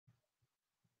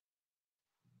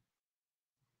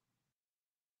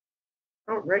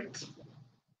All right.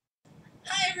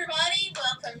 Hi everybody,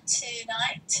 welcome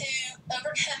tonight to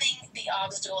Overcoming the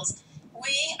Obstacles.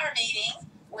 We are meeting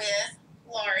with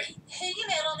Laurie, who you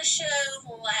met on the show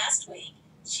last week.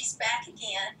 She's back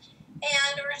again,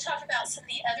 and we're going to talk about some of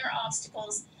the other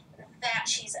obstacles that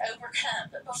she's overcome.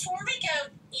 But before we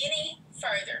go any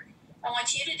further, I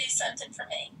want you to do something for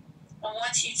me. I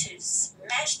want you to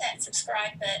smash that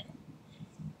subscribe button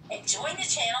and join the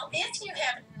channel if you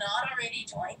have not already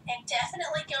joined, and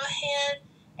definitely go ahead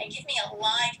and give me a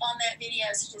like on that video,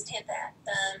 so just hit that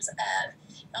thumbs up.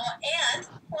 And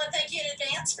I want to thank you in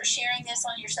advance for sharing this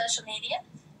on your social media.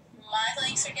 My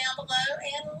links are down below,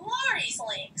 and Laurie's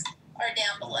links are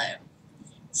down below.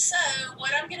 So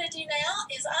what I'm going to do now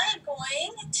is I am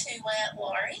going to let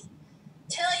Laurie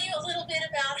tell you a little bit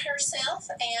about herself,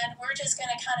 and we're just going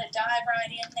to kind of dive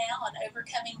right in now on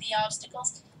overcoming the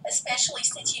obstacles, especially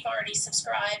since you've already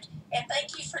subscribed, and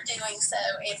thank you for doing so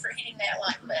and for hitting that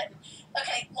like button.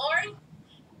 Okay, Laurie,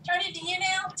 turn it to you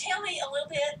now. Tell me a little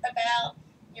bit about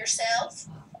yourself,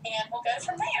 and we'll go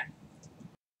from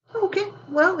there. Okay.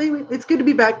 Well, anyway, it's good to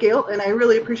be back, Gail, and I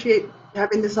really appreciate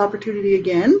having this opportunity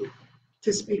again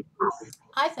to speak.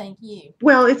 I thank you.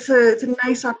 Well, it's a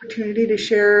nice opportunity to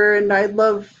share, and I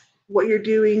love what you're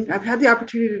doing. I've had the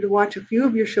opportunity to watch a few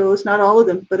of your shows, not all of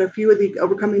them, but a few of the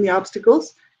Overcoming the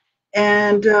Obstacles,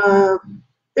 and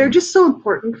they're just so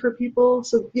important for people.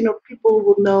 So people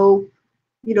will know.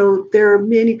 There are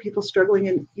many people struggling,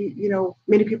 and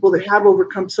many people that have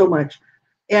overcome so much,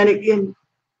 and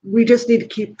we just need to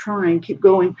keep trying, keep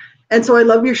going. And so I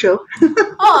love your show.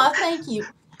 Oh, thank you.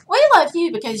 We love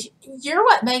you because you're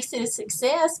what makes it a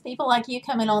success. People like you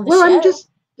coming on the Well, show. I'm just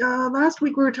last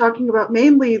week we were talking about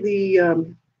mainly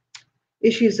the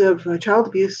issues of child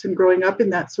abuse and growing up in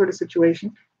that sort of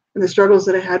situation, and the struggles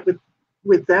that I had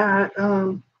with that.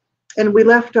 And we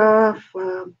left off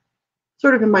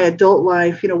sort of in my adult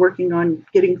life, working on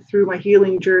getting through my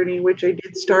healing journey, which I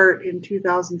did start in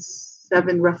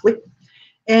 2007 roughly,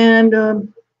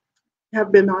 and have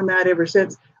been on that ever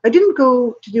since. I didn't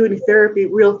go to do any therapy,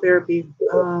 real therapy.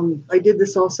 I did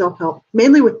this all self-help,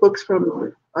 mainly with books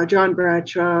from John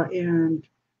Bradshaw and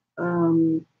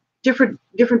different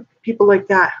people like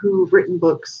that who've written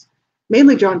books,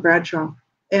 mainly John Bradshaw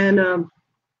and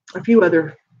a few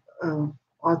other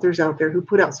authors out there who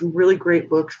put out some really great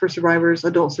books for survivors,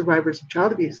 adult survivors of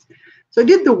child abuse. So I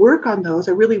did the work on those.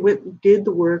 I really went and did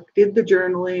the work, did the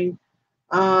journaling,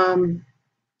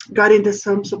 got into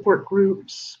some support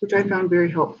groups, which I found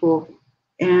very helpful.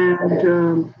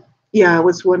 And yeah, it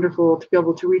was wonderful to be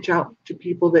able to reach out to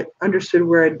people that understood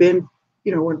where I'd been,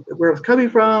 where I was coming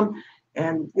from,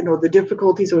 and the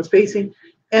difficulties I was facing.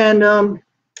 And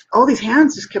all these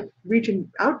hands just kept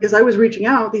reaching out. As I was reaching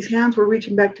out, these hands were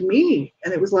reaching back to me,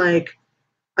 and it was like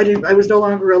I was no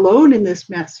longer alone in this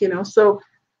mess, So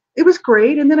it was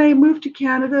great. And then I moved to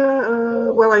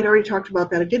Canada. Well, I'd already talked about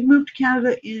that. I did move to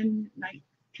Canada in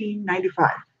 1995.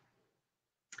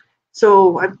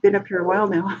 So I've been up here a while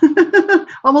now,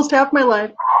 almost half my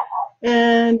life.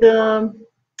 And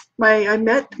I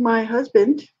met my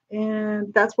husband,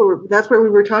 and that's where we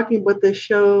were talking about the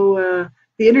show.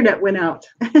 The internet went out,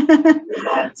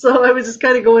 so I was just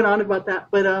kind of going on about that.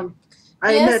 But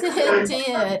yes, it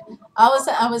did.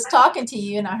 I was talking to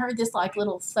you, and I heard this like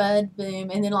little thud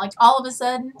boom, and then like all of a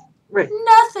sudden, right.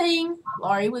 Nothing.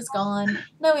 Laurie was gone.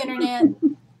 No internet.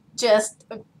 Just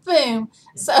boom.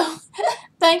 So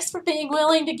thanks for being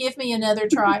willing to give me another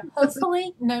try.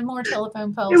 Hopefully, no more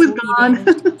telephone poles will be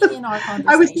damaged in our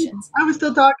conversations. I was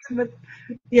still talking, but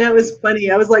yeah, it was funny.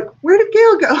 I was like, "Where did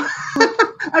Gail go?"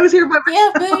 I was here by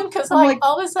myself. Yeah, boom, because like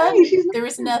all of a sudden there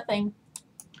was nothing.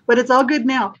 But it's all good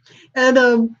now,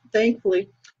 and thankfully.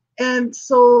 And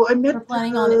so I met. We're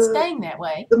planning on it staying that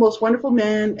way. The most wonderful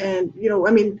man, and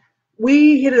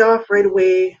we hit it off right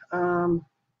away.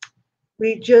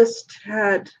 We just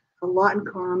had a lot in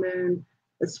common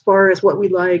as far as what we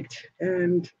liked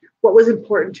and what was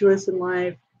important to us in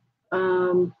life.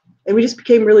 And we just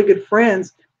became really good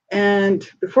friends. And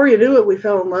before you knew it, we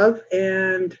fell in love.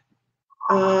 And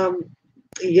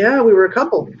yeah, we were a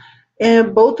couple.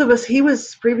 And both of us, he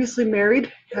was previously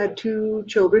married, had 2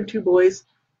 children, 2 boys.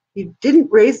 He didn't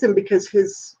raise them because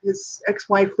his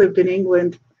ex-wife lived in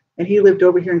England and he lived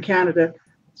over here in Canada.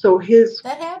 So his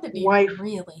that had to be wife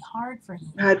really hard for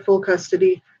him. Had full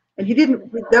custody, and he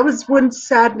didn't. That was one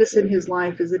sadness in his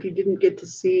life, is that he didn't get to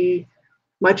see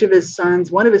much of his sons.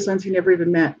 One of his sons he never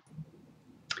even met.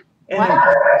 And,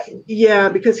 wow. Yeah,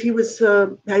 because he was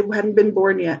hadn't been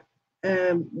born yet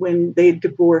when they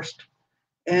divorced,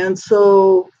 and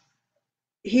so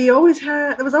there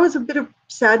was always a bit of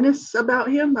sadness about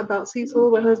him, about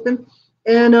Cecil, my husband,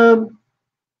 and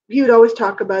he would always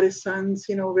talk about his sons,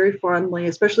 very fondly,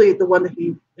 especially the one that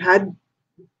he had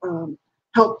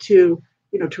helped to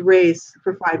raise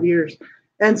for 5 years.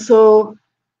 And so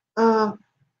that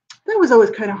was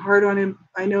always kind of hard on him.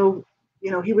 I know,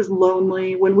 he was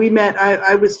lonely. When we met,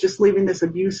 I was just leaving this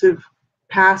abusive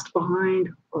past behind,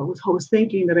 or was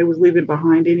thinking that I was leaving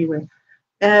behind anyway.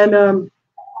 And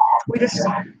we just,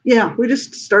 we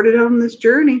just started out on this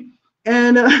journey.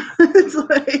 And it's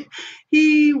like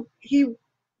he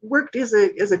worked as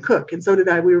a cook, and so did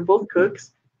I. We were both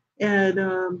cooks,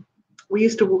 and we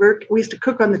used to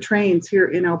cook on the trains here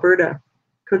in Alberta,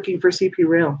 cooking for CP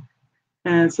Rail.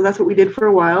 And so that's what we did for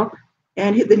a while.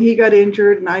 And then he got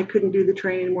injured, and I couldn't do the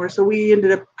train anymore. So we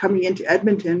ended up coming into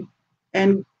Edmonton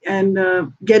and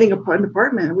getting an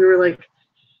apartment. We were like,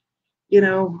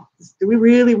 do we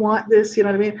really want this? You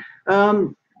know what I mean?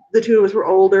 The two of us were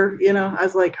older. I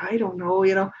was like, I don't know.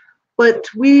 But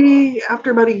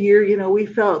after about a year, we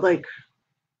felt like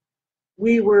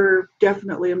we were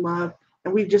definitely in love,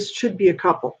 and we just should be a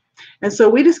couple. And so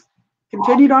we just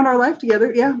continued on our life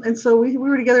together. Yeah. And so we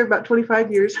were together about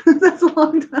 25 years. That's a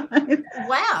long time.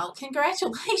 Wow.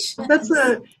 Congratulations.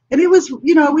 And it was,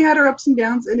 we had our ups and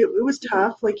downs, and it was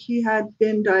tough. Like, he had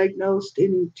been diagnosed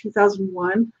in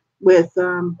 2001 with,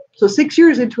 so 6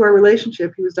 years into our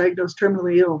relationship, he was diagnosed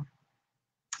terminally ill.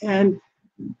 And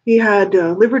he had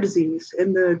liver disease,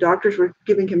 and the doctors were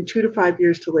giving him 2 to 5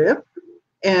 years to live.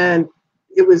 And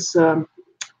it was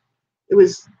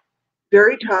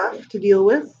very tough to deal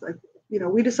with.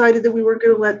 We decided that we weren't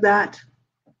going to let that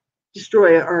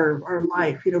destroy our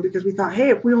life, because we thought, hey,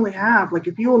 if you only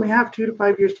have 2 to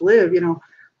 5 years to live,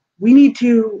 we need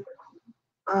to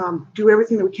do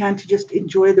everything that we can to just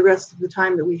enjoy the rest of the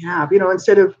time that we have,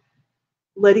 instead of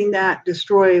letting that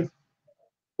destroy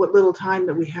what little time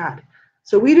that we had.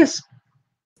 So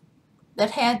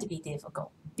that had to be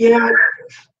difficult. Yeah.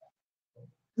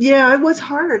 Yeah, it was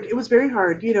hard. It was very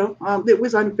hard. It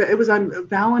was on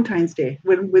Valentine's Day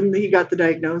when he got the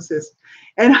diagnosis,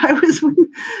 and I was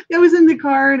in the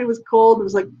car, and it was cold. It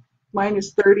was like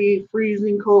 -30,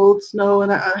 freezing cold, snow,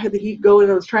 and I had the heat going.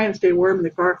 And I was trying to stay warm in the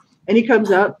car, and he comes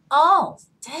up. Oh,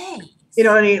 dang!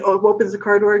 And he opens the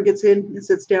car door and gets in and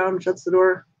sits down, and shuts the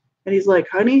door, and he's like,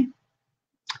 "Honey,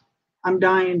 I'm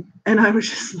dying," and I was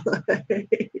just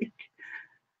like,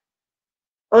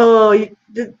 oh,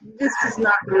 this is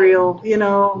not real,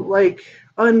 like,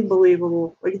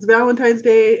 unbelievable. Like, it's Valentine's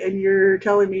Day and you're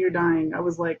telling me you're dying. I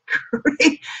was like,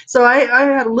 great. So I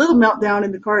had a little meltdown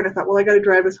in the car, and I thought, well, I got to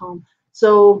drive us home.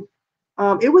 So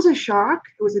it was a shock.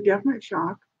 It was a definite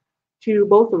shock to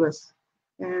both of us.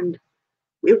 And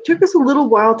it took us a little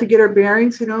while to get our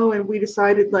bearings, and we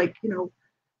decided, like,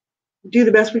 do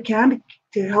the best we can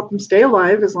to help him stay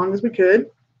alive as long as we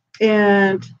could.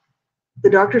 And the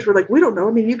doctors were like, we don't know.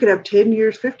 I mean, you could have 10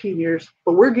 years, 15 years,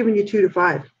 but we're giving you 2 to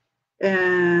 5.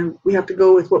 And we have to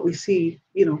go with what we see,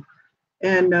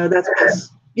 and that's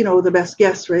best, the best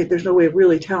guess, right? There's no way of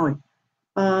really telling.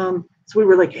 So we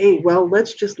were like, hey, well,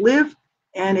 let's just live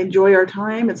and enjoy our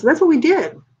time. And so that's what we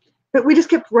did. But we just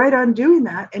kept right on doing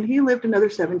that. And he lived another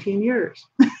 17 years.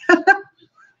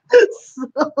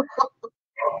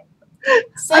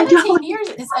 17 years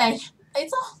is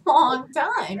it's a long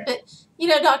time, but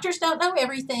doctors don't know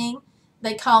everything.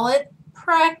 They call it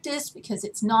practice because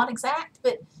it's not exact,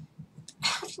 but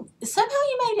somehow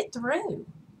you made it through.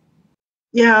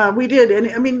 Yeah, we did. And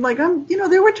I mean, like,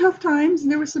 there were tough times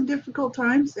and there were some difficult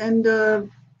times, and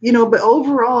but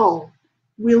overall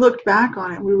we looked back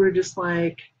on it, we were just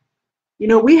like,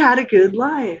 we had a good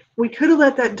life. We could have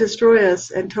let that destroy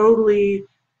us and totally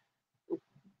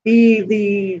be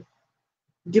the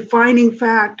defining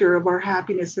factor of our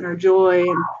happiness and our joy,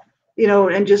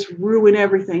 and just ruin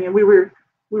everything. And we were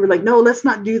like, no, let's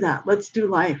not do that. Let's do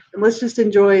life, and let's just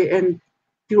enjoy and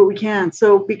do what we can.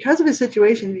 So because of his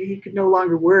situation, he could no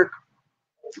longer work.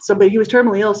 So, but he was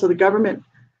terminally ill, so the government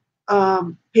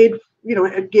paid,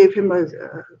 gave him a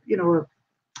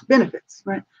benefits,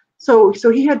 right? So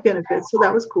he had benefits, so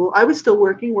that was cool. I was still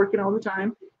working all the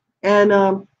time,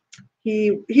 and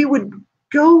he would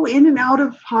go in and out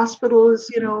of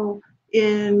hospitals,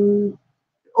 in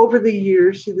over the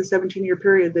years, through the 17-year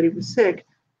period that he was sick.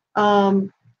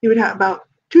 He would have about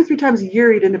 2 or 3 times a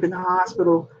year he'd end up in the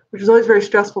hospital, which was always very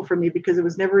stressful for me because it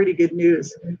was never any good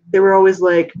news. They were always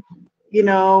like, he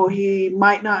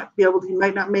might not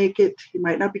make it, he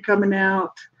might not be coming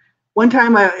out. One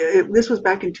time, this was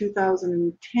back in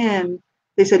 2010,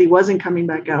 they said he wasn't coming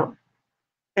back out.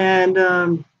 And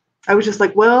I was just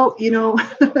like, well,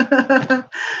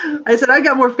 I said, I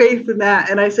got more faith than that.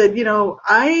 And I said,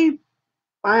 I'm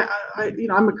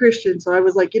a Christian. So I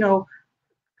was like,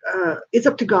 it's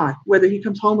up to God whether he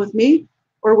comes home with me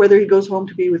or whether he goes home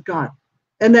to be with God.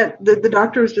 And that the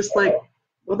doctor was just like,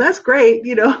 well, that's great,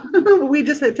 we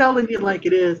just had telling you like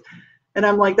it is. And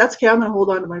I'm like, that's okay, I'm gonna hold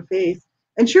on to my faith.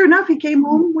 And sure enough, he came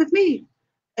home with me.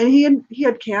 And he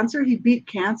had cancer. He beat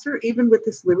cancer even with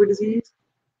this liver disease.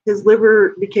 His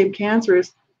liver became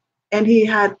cancerous, and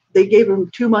they gave him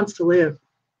 2 months to live.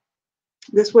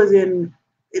 This was in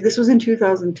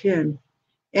 2010,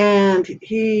 and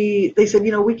they said,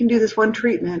 we can do this one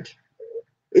treatment.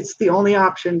 It's the only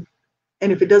option,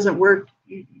 and if it doesn't work,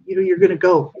 you're going to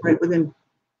go right within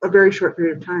a very short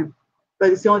period of time.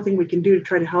 But it's the only thing we can do to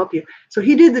try to help you. So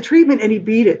he did the treatment, and he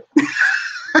beat it.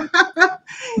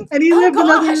 And he lived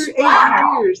another 8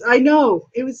 years. I know.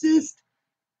 It was just,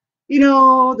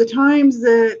 the times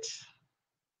that,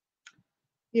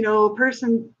 a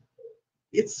person,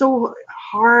 it's so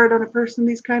hard on a person,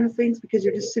 these kind of things, because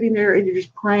you're just sitting there and you're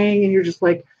just praying and you're just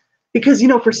like, because,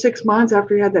 for 6 months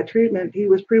after he had that treatment, he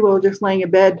was pretty well just laying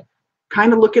in bed,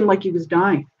 kind of looking like he was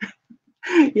dying,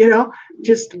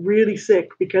 just really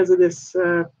sick because of this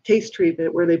taste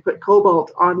treatment where they put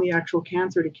cobalt on the actual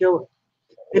cancer to kill it.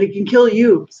 And it can kill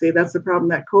you. See, that's the problem.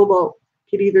 That cobalt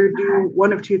can either do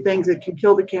one of two things. It can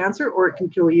kill the cancer or it can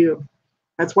kill you.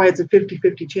 That's why it's a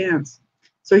 50-50 chance.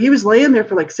 So he was laying there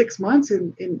for like 6 months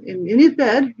in his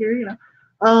bed here,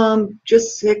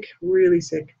 just sick, really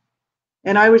sick.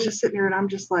 And I was just sitting there and I'm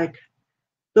just like,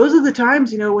 those are the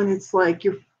times, when it's like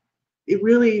it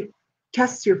really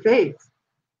tests your faith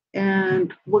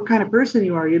and what kind of person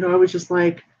you are. I was just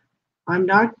like, I'm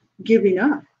not giving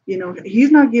up.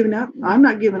 He's not giving up. I'm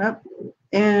not giving up.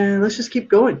 And let's just keep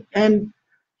going. And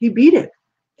he beat it.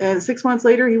 And 6 months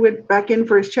later, he went back in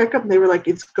for his checkup, and they were like,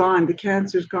 "It's gone. The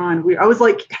cancer's gone." I was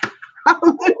like,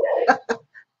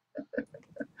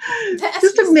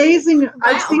 just amazing. Wow.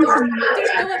 There's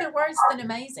no other words than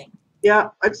amazing. Yeah,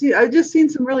 I've just seen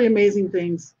some really amazing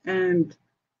things, and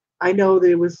I know that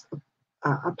it was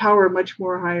a power much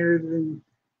more higher than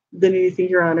anything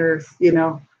here on earth.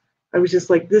 I was just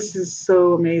like, this is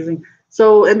so amazing.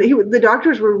 So, and the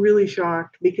doctors were really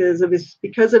shocked because of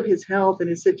his health and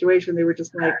his situation. They were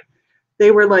just like,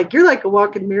 you're like a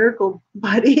walking miracle,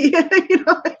 buddy.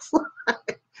 It's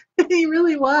like, he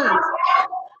really was.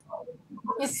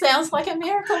 It sounds like a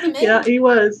miracle to me. Yeah, he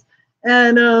was.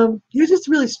 And he was just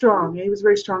really strong. He was a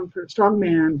very strong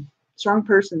man, strong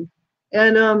person.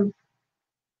 And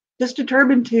just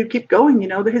determined to keep going.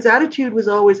 His attitude was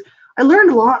always, I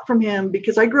learned a lot from him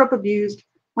because I grew up abused.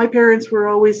 My parents were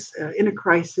always in a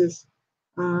crisis,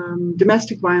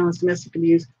 domestic violence, domestic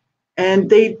abuse, and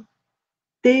they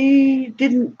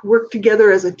didn't work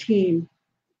together as a team,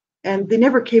 and they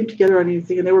never came together on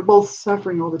anything, and they were both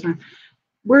suffering all the time.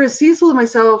 Whereas Cecil and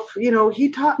myself, he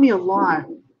taught me a lot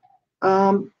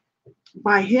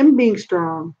by him being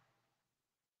strong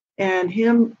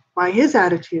and by his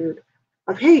attitude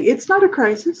of, hey, it's not a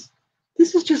crisis.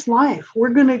 This is just life. We're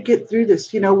going to get through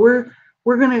this. We're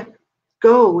going to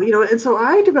go, and so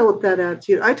I developed that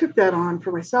attitude. I took that on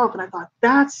for myself, and I thought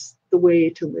that's the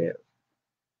way to live,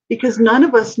 because none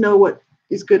of us know what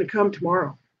is going to come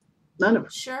tomorrow. None of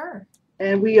us. Sure.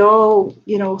 And we all,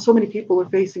 so many people are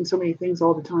facing so many things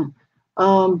all the time.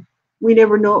 We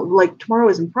never know, like tomorrow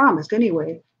isn't promised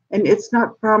anyway, and it's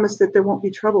not promised that there won't be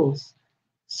troubles.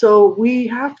 So there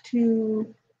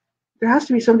has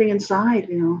to be something inside,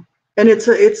 and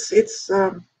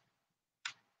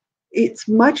it's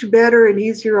much better and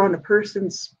easier on a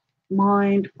person's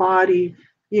mind, body,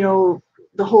 the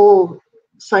whole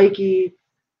psyche,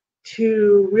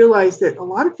 to realize that a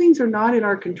lot of things are not in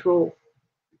our control.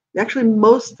 Actually,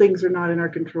 most things are not in our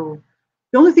control.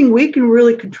 The only thing we can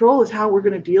really control is how we're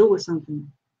going to deal with something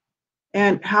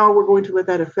and how we're going to let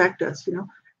that affect us,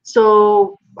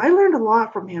 So I learned a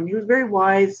lot from him. He was very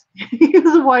wise. He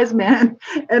was a wise man,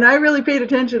 and I really paid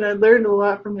attention. I learned a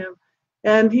lot from him.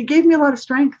 And he gave me a lot of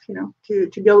strength, to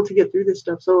be able to get through this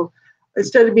stuff. So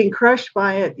instead of being crushed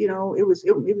by it, it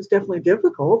was definitely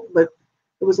difficult, but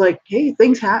it was like, hey,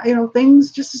 things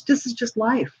this is just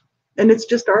life, and it's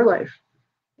just our life,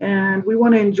 and we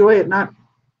want to enjoy it, not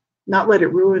let it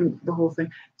ruin the whole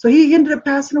thing. So he ended up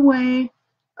passing away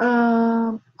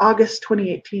August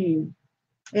 2018,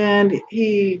 and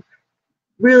he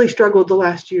really struggled the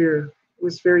last year. It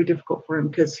was very difficult for him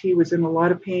because he was in a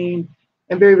lot of pain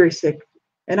and very, very sick.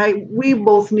 And we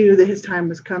both knew that his time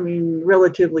was coming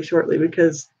relatively shortly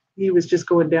because he was just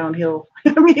going downhill.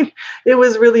 I mean, it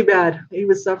was really bad. He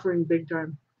was suffering big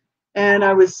time. And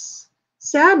I was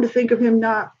sad to think of him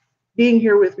not being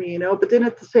here with me, but then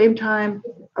at the same time,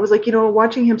 I was like,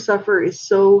 watching him suffer is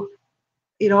so,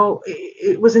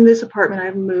 it was in this apartment. I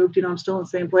haven't moved, I'm still in the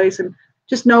same place. And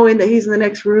just knowing that he's in the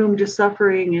next room just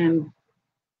suffering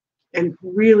and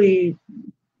really,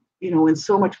 you know, in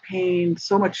so much pain,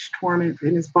 so much torment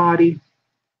in his body,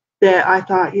 that I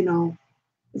thought, you know,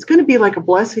 it's going to be like a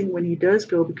blessing when he does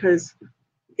go, because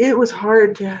it was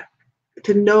hard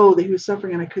to know that he was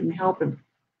suffering and I couldn't help him.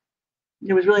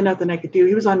 There was really nothing I could do.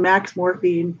 He was on max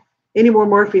morphine. Any more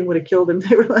morphine would have killed him.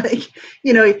 They were like,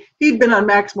 you know, he'd been on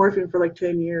max morphine for like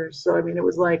 10 years. So, I mean, it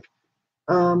was like,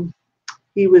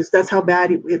 that's how bad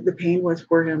the pain was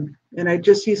for him. And I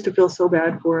just used to feel so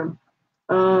bad for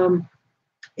him.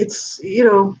 It's, you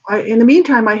know, in the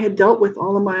meantime, I had dealt with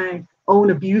all of my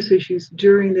own abuse issues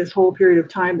during this whole period of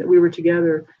time that we were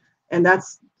together. And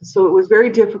so it was very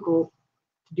difficult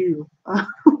to do.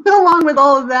 Along with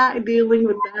all of that, dealing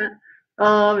with that,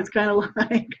 it's kind of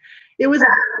like, it was.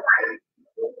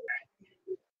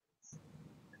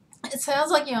 It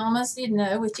sounds like you almost didn't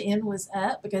know which end was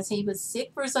up because he was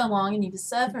sick for so long and he was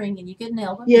suffering and you couldn't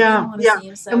help him. You didn't Yeah, want to yeah. see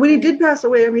him And when he suffering. did pass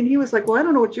away, I mean, he was like, well, I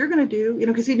don't know what you're going to do, you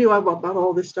know, because he knew about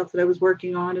all this stuff that I was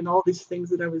working on and all these things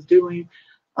that I was doing,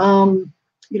 um,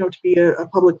 you know, to be a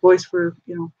public voice for,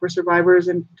 you know, for survivors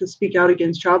and to speak out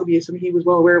against child abuse. I mean, he was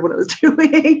well aware of what I was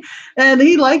doing and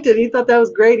he liked it. He thought that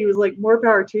was great. He was like, more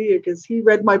power to you, because he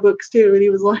read my books too. And he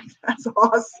was like, that's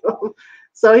awesome.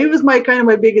 So he was my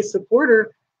biggest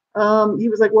supporter. He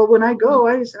was like, well, when I go,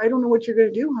 I don't know what you're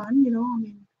going to do, hon, you know, I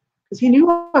mean, because he knew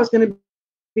I was going to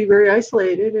be very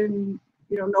isolated and,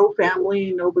 you know, no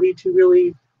family, nobody to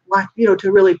really, you know,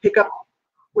 to really pick up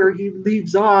where he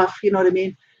leaves off, you know what I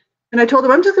mean? And I told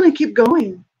him, I'm just going to keep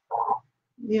going,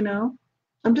 you know,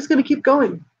 I'm just going to keep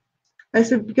going. I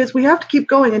said, because we have to keep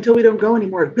going until we don't go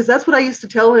anymore. Because that's what I used to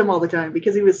tell him all the time,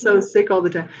 because he was so sick all the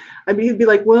time. I mean, he'd be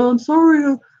like, well, I'm sorry,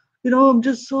 you know, I'm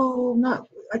just so not,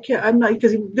 I can't, I'm not,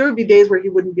 because there would be days where he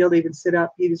wouldn't be able to even sit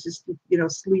up. He was just, you know,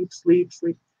 sleep, sleep,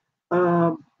 sleep.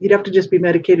 He'd have to just be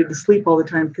medicated to sleep all the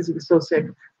time because he was so sick.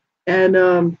 And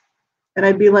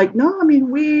I'd be like, no, I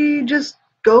mean, we just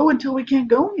go until we can't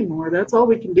go anymore. That's all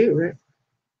we can do, right?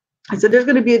 I said, there's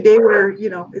going to be a day where, you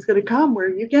know, it's going to come where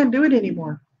you can't do it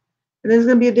anymore. And there's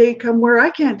going to be a day come where I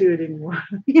can't do it anymore.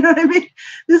 You know what I mean?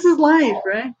 This is life,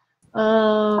 right?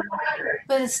 Um,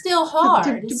 But it's still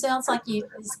hard. It sounds like you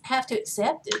have to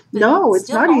accept it, but no, it's it's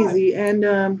still not hard. easy. And,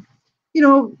 you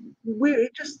know, we're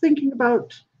just thinking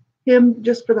about him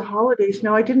just for the holidays.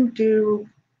 Now, I didn't do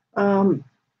um,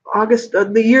 August,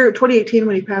 the year 2018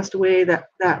 when he passed away,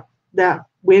 that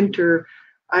winter,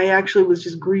 I actually was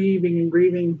just grieving and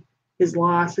grieving his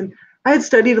loss. And I had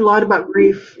studied a lot about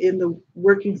grief in the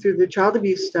working through the child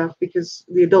abuse stuff, because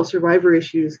the adult survivor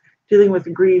issues, dealing with the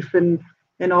grief and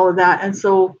all of that. And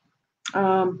so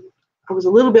um, I was a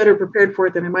little better prepared for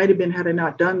it than I might have been had I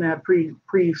not done that pre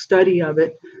study of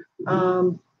it.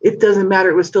 It doesn't matter.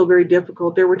 It was still very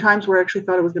difficult. There were times where I actually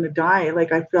thought I was going to die.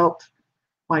 Like I felt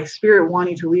my spirit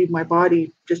wanting to leave my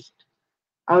body just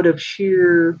out of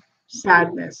sheer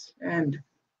sadness. And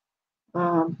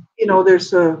you know,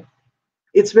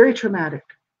 it's very traumatic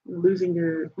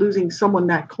losing someone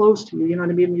that close to you. You know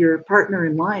what I mean? Your partner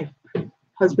in life,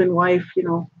 husband, wife. You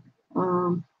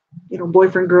know,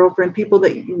 boyfriend, girlfriend, people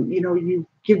that you know you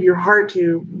give your heart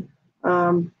to,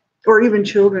 or even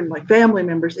children, like family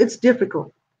members. It's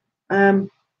difficult, and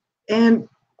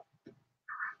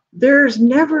there's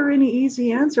never any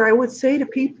easy answer. I would say to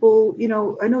people, you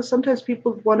know, I know sometimes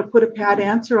people want to put a pat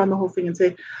answer on the whole thing and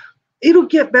say it'll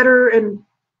get better, and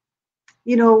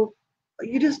you know,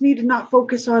 you just need to not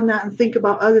focus on that and think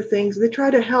about other things. They try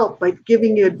to help by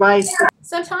giving you advice.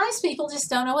 Sometimes people just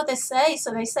don't know what they say,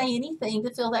 so they say anything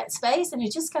to fill that space, and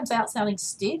it just comes out sounding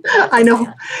stupid half I the know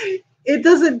time. it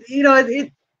doesn't, you know,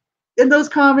 and those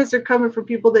comments are coming from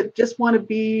people that just want to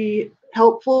be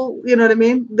helpful. You know what I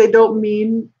mean? They don't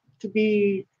mean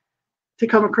to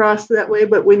come across that way,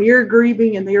 but when you're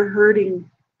grieving and they're hurting,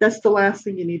 that's the last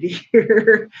thing you need to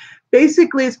hear.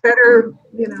 Basically, it's better,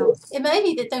 you know. It may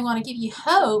be that they want to give you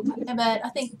hope, but I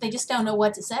think they just don't know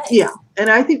what to say. Yeah, and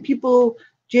I think people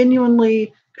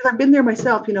genuinely, because I've been there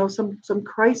myself. You know, some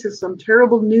crisis, some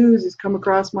terrible news has come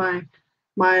across my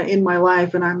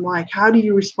life, and I'm like, how do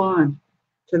you respond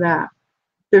to that?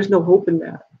 There's no hope in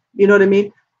that. You know what I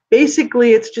mean?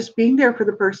 Basically, it's just being there for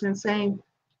the person and saying,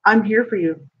 I'm here for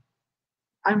you.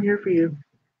 I'm here for you.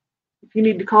 If you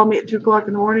need to call me at 2 o'clock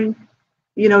in the morning,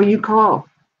 you know, you call.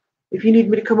 If you need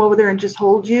me to come over there and just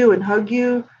hold you and hug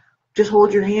you, just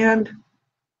hold your hand,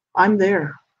 I'm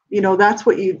there. You know, that's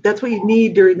what you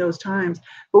need during those times.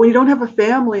 But when you don't have a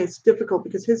family, it's difficult,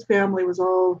 because his family was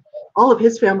all of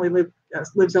his family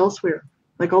lives elsewhere,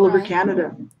 like all over Right.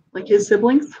 Canada, like his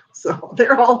siblings. So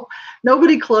they're all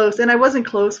nobody close, and I wasn't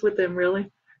close with them really.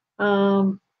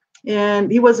 Um,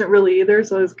 and he wasn't really either.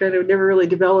 So it's kind of never really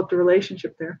developed a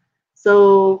relationship there.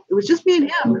 So it was just me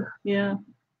and him. Yeah.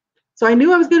 So I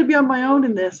knew I was going to be on my own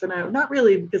in this, and I not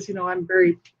really because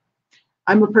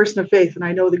I'm a person of faith, and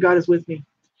I know that God is with me.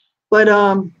 But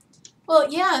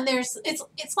Well, yeah, and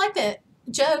it's like that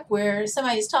joke where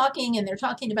somebody's talking and they're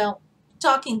talking about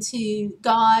talking to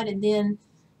God, and then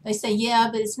they say, "Yeah,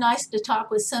 but it's nice to talk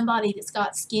with somebody that's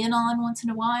got skin on once in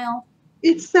a while."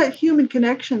 it's that human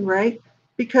connection, right?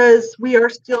 Because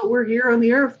we're here on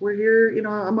the earth. We're here,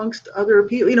 amongst other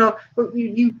people.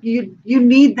 You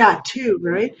need that too,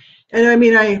 right? And I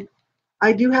mean,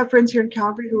 I do have friends here in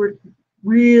Calgary who are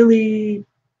really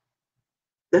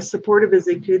as supportive as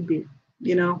they could be.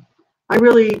 You know, I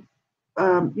really,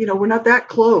 we're not that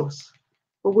close,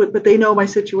 but they know my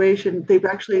situation. They've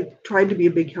actually tried to be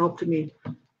a big help to me.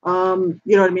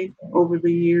 You know what I mean? Over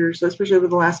the years, especially over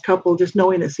the last couple, just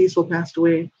knowing that Cecil passed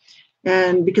away,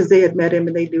 and because they had met him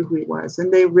and they knew who he was,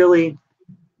 and they really,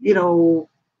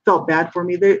 felt bad for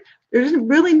me. There's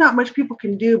really not much people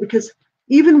can do because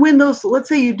even when those, let's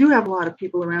say you do have a lot of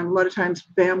people around, a lot of times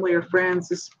family or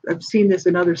friends, I've seen this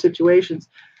in other situations,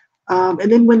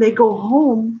 and then when they go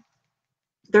home,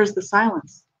 there's the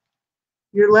silence.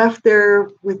 You're left there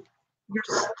with, you're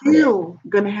still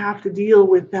going to have to deal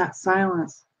with that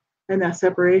silence and that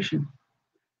separation.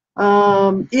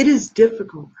 It is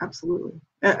difficult, absolutely.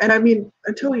 And I mean,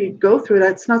 until you go through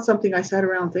that, it's not something I sat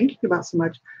around thinking about so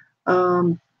much.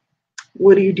 Um,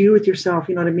 what do you do with yourself?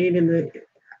 You know what I mean? In the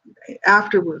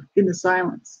afterward, in the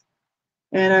silence.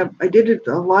 And I did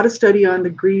a lot of study on the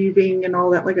grieving and all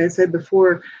that, like I said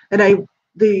before. And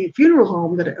the funeral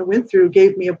home that I went through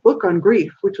gave me a book on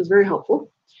grief, which was very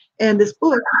helpful. And this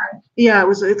book, yeah,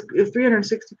 it's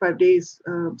 365 days.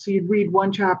 So you'd read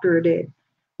one chapter a day,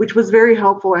 which was very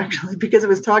helpful actually, because it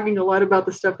was talking a lot about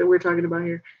the stuff that we're talking about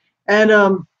here. And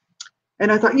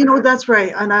I thought, that's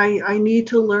right. And I need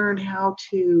to learn how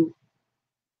to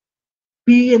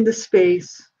be in the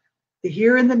space, the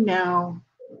here and the now,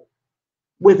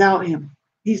 without him.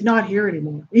 He's not here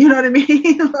anymore. You know what I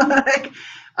mean? Like,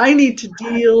 I need to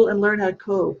deal and learn how to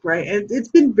cope, right? And it's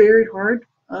been very hard.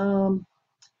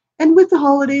 And with the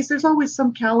holidays, there's always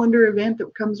some calendar event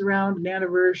that comes around, an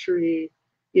anniversary,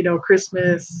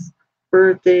 Christmas,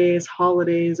 birthdays,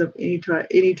 holidays of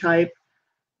any type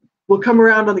will come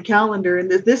around on the calendar.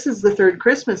 And this is the third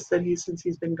Christmas that since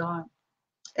he's been gone.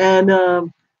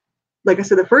 And like I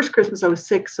said, the first Christmas I was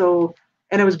sick,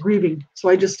 and I was grieving, so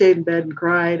I just stayed in bed and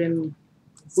cried and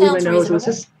blew my Sounds nose. It was reasonable.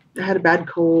 just, I had a bad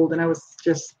cold and I was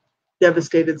just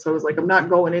devastated. So I was like, I'm not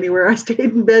going anywhere. I stayed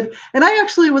in bed, and I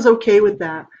actually was okay with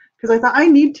that because I thought I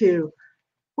need to.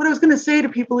 What I was going to say to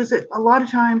people is that a lot of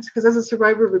times, because as a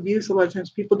survivor of abuse, a lot of times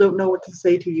people don't know what to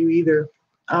say to you either.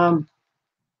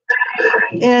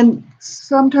 And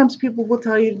sometimes people will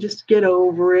tell you to just get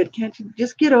over it. Can't you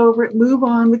just get over it, move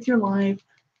on with your life?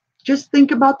 Just think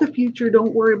about the future.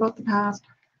 Don't worry about the past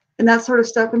and that sort of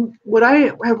stuff. And what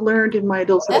I have learned in my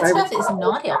adult That survivor, stuff is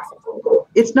not helpful.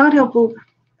 it's not helpful.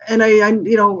 And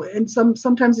and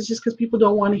sometimes it's just because people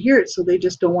don't want to hear it, so they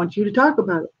just don't want you to talk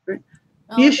about it. Right?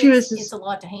 The Oh, issue it's is a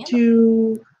lot to handle.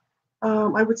 to,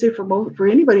 I would say for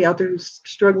anybody out there who's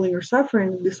struggling or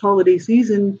suffering this holiday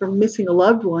season from missing a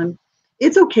loved one,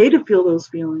 it's okay to feel those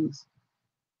feelings.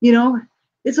 You know,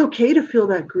 it's okay to feel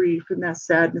that grief and that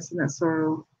sadness and that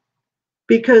sorrow,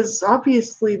 because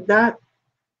obviously that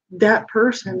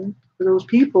person, or those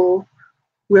people,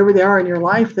 whoever they are in your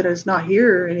life that is not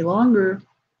here any longer,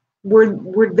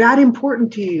 were that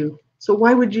important to you. So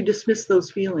why would you dismiss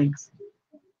those feelings?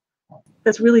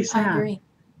 That's really I sad. agree.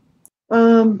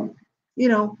 Um,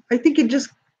 I think it just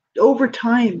over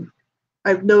time,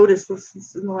 I've noticed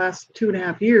this in the last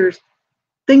 2.5 years,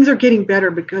 things are getting better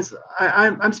because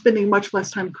I'm spending much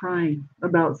less time crying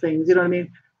about things. You know what I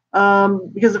mean?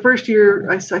 Because the first year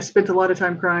I spent a lot of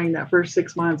time crying that first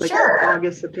 6 months, like Sure.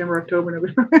 August, September, October,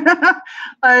 November.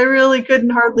 I really couldn't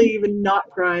hardly even not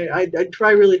cry. I'd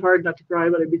try really hard not to cry,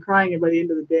 but I'd be crying by the end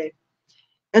of the day.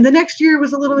 And the next year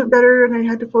was a little bit better, and I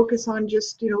had to focus on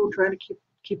just trying to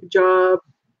keep a job.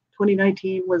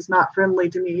 2019 was not friendly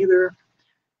to me either.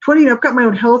 I've got my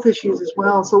own health issues as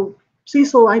well. So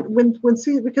Cecil,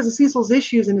 because of Cecil's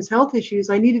issues and his health issues,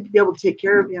 I needed to be able to take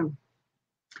care of him.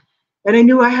 And I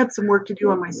knew I had some work to do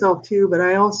on myself too, but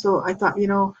I thought,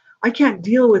 I can't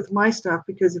deal with my stuff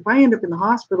because if I end up in the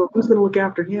hospital, who's going to look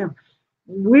after him?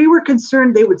 We were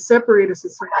concerned they would separate us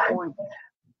at some point.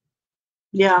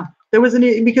 Yeah, there was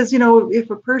because, if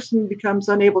a person becomes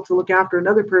unable to look after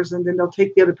another person, then they'll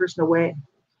take the other person away.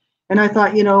 And I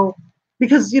thought,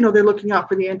 because, they're looking out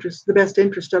for the best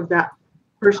interest of that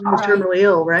person who's Right. terminally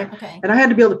ill, right? Okay. And I had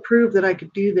to be able to prove that I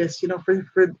could do this,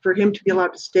 for him to be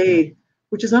allowed to stay,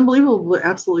 which is unbelievable, but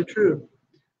absolutely true.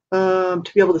 To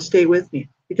be able to stay with me,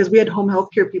 because we had home health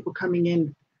care people coming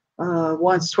in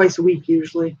once, twice a week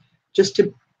usually, just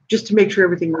to make sure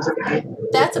everything was okay.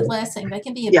 That's a blessing. They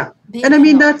can be a Yeah, big and I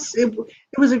mean help.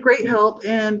 it was a great help,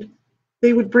 and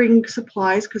they would bring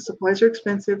supplies because supplies are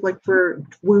expensive, like for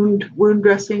wound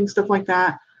dressing, stuff like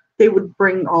that. They would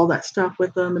bring all that stuff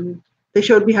with them, and they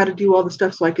showed me how to do all the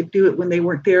stuff so I could do it when they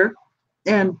weren't there,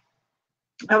 and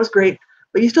that was great.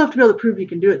 But you still have to be able to prove you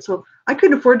can do it. So I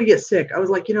couldn't afford to get sick. I was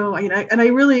like,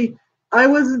 I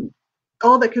wasn't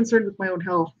all that concerned with my own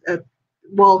health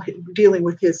while dealing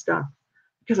with his stuff,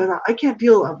 because I thought I can't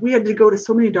deal. We had to go to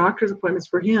so many doctor's appointments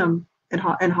for him and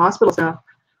hospital stuff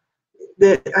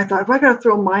that I thought if I got to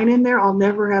throw mine in there, I'll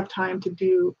never have time to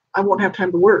do. I won't have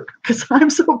time to work because I'm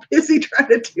so busy trying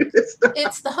to do this stuff.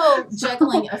 It's the whole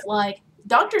juggling of like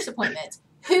doctor's appointments.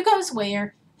 Who goes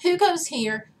where? Who goes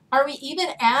here? Are we even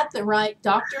at the right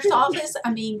doctor's office?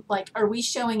 I mean, like, are we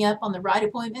showing up on the right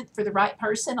appointment for the right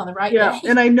person on the right Yeah, day?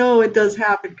 and I know it does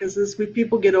happen because as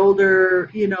people get older,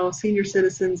 senior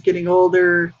citizens getting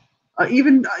older,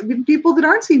 even people that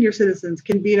aren't senior citizens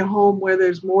can be in a home where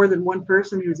there's more than one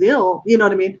person who's ill. You know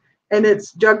what I mean? And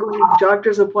it's juggling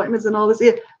doctor's appointments and all this.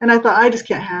 And I thought I just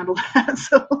can't handle that,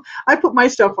 so I put my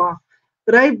stuff off.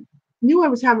 But I knew I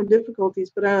was having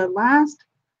difficulties. But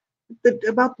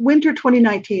about winter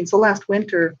 2019, so last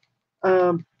winter,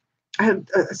 um, I had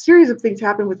a series of things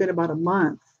happen within about a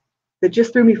month that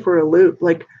just threw me for a loop.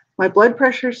 Like my blood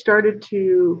pressure started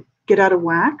to get out of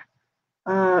whack.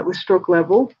 It was stroke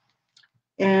level,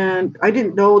 and I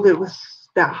didn't know that it was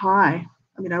that high.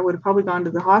 I mean, I would have probably gone to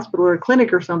the hospital or a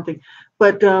clinic or something,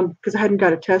 but because I hadn't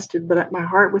got it tested. But my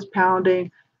heart was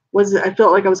pounding. I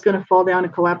felt like I was going to fall down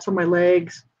and collapse on my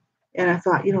legs, and I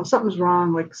thought, something's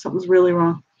wrong. Like something's really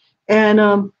wrong, and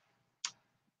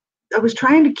I was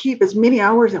trying to keep as many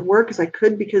hours at work as I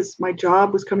could because my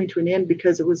job was coming to an end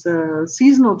because it was a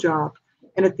seasonal job.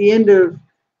 And at the end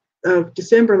of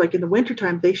December, like in the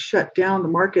wintertime, they shut down the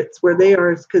markets where they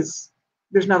are because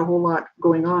there's not a whole lot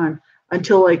going on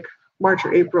until like March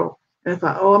or April. And I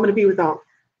thought, oh, I'm going to be without,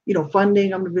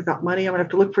 funding. I'm going to be without money. I'm going to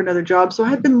have to look for another job. So I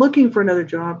had been looking for another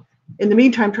job. In the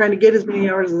meantime, trying to get as many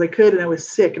hours as I could. And I was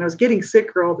sick, and I was getting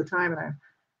sicker all the time. And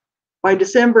by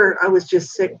December, I was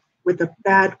just sick with a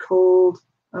bad cold,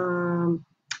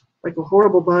 like a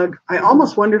horrible bug. I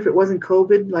almost wonder if it wasn't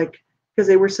COVID, like because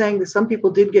they were saying that some people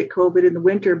did get COVID in the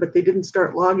winter, but they didn't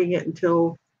start logging it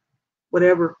until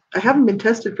whatever. I haven't been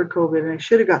tested for COVID, and I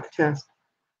should have got the test,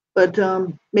 but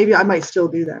maybe I might still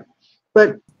do that.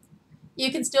 But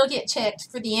You can still get checked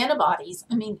for the antibodies.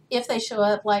 I mean, if they show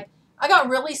up, like I got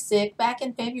really sick back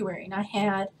in February and I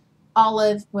had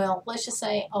well, let's just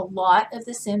say a lot of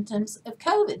the symptoms of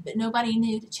COVID, but nobody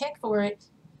knew to check for it.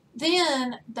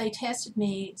 Then they tested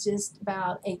me just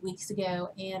about 8 weeks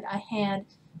ago and I had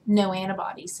no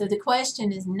antibodies. So the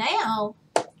question is now,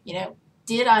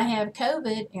 did I have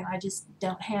COVID and I just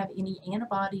don't have any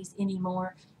antibodies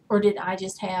anymore? Or did I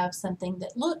just have something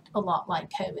that looked a lot like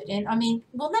COVID? And I mean,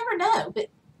 we'll never know, but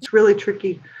it's really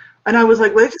tricky. And I was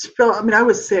like, well, I just felt, I mean, I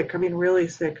was sick. I mean, really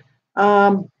sick.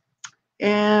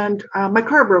 And my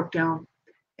car broke down.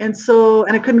 And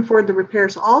I couldn't afford the repair.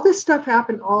 So all this stuff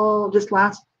happened all just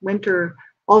last winter,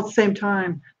 all at the same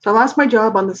time. So I lost my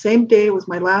job on the same day. It was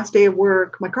my last day of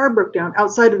work. My car broke down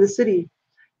outside of the city.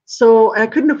 So I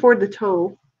couldn't afford the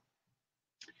tow.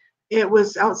 It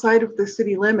was outside of the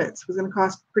city limits. It was going to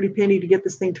cost a pretty penny to get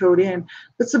this thing towed in.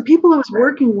 But some people I was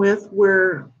working with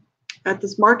were at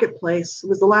this marketplace. It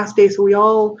was the last day, so we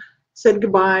all said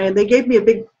goodbye, and they gave me a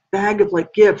big bag of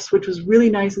like gifts, which was really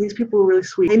nice. And these people were really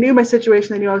sweet. They knew my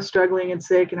situation. They knew I was struggling and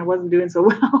sick, and I wasn't doing so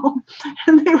well.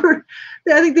 And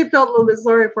I think they felt a little bit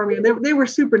sorry for me, and they were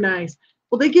super nice.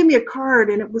 Well, they gave me a card,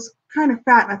 and it was kind of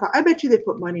fat, and I thought, I bet you they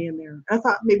put money in there. I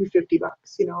thought maybe $50.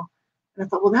 And I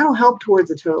thought, well, that'll help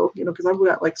towards a tow, because I've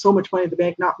got like so much money in the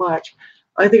bank, not much.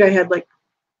 I think I had like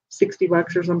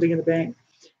 $60 or something in the bank,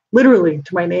 literally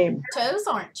to my name. tows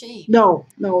aren't cheap. No.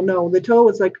 The tow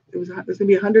was like, it was going to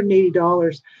be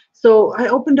 $180. So I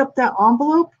opened up that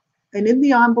envelope, and in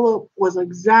the envelope was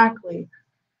exactly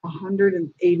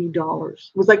 $180. It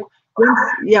was like,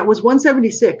 it was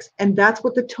 176, and that's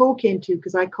what the tow came to.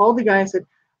 Because I called the guy, I said,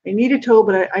 I need a tow,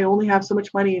 but I only have so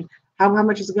much money. How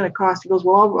much is it going to cost? He goes,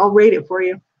 well, I'll rate it for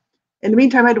you. In the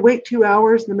meantime, I had to wait 2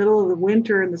 hours in the middle of the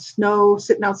winter in the snow,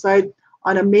 sitting outside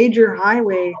on a major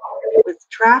highway with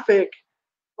traffic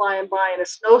flying by in a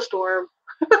snowstorm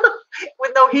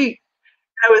with no heat.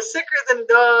 I was sicker than a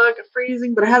dog,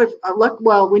 freezing, but I had a luck.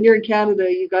 Well, when you're in Canada,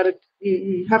 you got to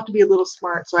you have to be a little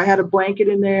smart. So I had a blanket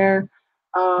in there.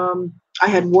 I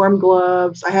had warm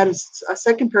gloves. I had a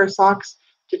second pair of socks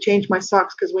to change my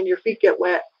socks because when your feet get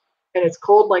wet and it's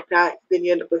cold like that, then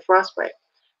you end up with frostbite.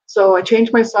 So I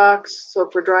changed my socks so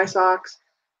for dry socks,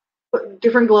 put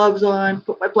different gloves on,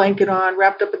 put my blanket on,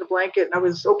 wrapped up in the blanket, and I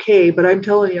was okay. But I'm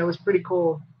telling you, I was pretty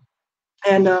cold.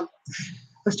 And I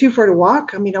was too far to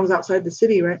walk. I mean, I was outside the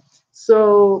city, right?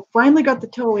 So finally got the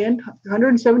tow in,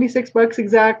 176 bucks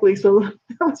exactly. So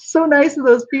that was so nice of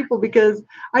those people because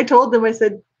I told them, I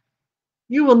said,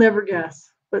 you will never guess.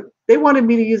 But they wanted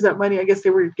me to use that money. I guess they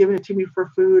were giving it to me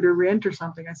for food or rent or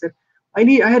something. I said, I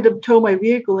had to tow my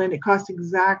vehicle in. It cost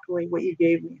exactly what you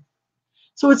gave me.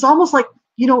 So it's almost like,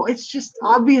 it's just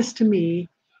obvious to me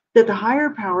that the higher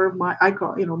power of I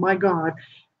call, my God,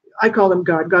 I call him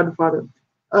God, God the Father.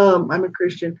 I'm a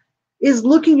Christian, is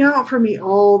looking out for me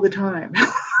all the time.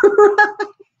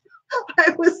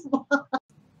 I was.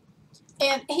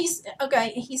 And he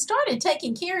started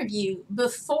taking care of you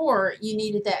before you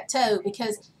needed that tow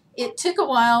because it took a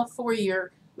while for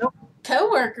your Nope.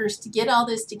 coworkers to get all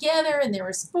this together, and there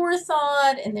was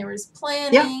forethought and there was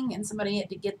planning, Yeah. and somebody had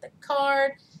to get the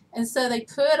card, and so they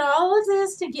put all of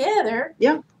this together,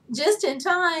 Yeah. just in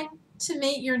time to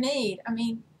meet your need. I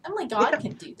mean, only God Yeah.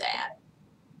 can do that.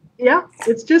 Yeah,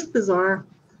 it's just bizarre.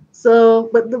 So,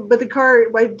 but the car,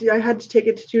 I had to take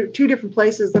it to two different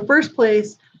places. The first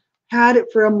place had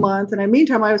it for a month, and in the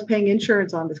meantime, I was paying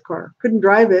insurance on this car. Couldn't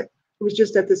drive it. It was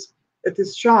just at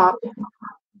this shop.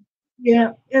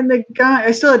 Yeah, and the guy,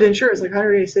 I still had insurance, like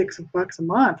 186 bucks a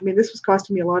month. I mean, this was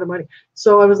costing me a lot of money.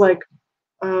 So I was like,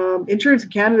 insurance in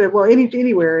Canada, well,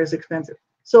 anywhere is expensive.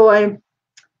 So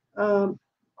um,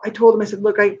 I told him, I said,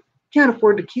 look, I can't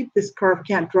afford to keep this car if I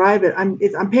can't drive it.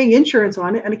 I'm paying insurance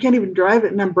on it, and I can't even drive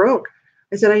it, and I'm broke.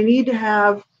 I said, I need to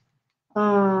have,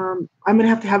 I'm going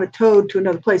to have it towed to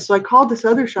another place. So I called this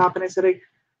other shop, and I said, I've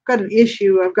got an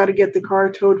issue. I've got to get the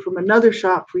car towed from another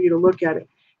shop for you to look at it.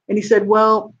 And he said,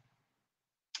 well,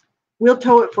 we'll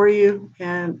tow it for you.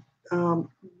 And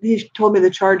he told me the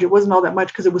charge. It wasn't all that much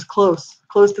because it was close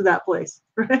to that place.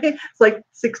 Right? It's like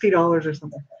 $60 or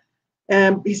something.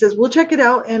 And he says, we'll check it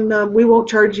out, and we won't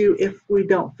charge you if we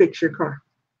don't fix your car.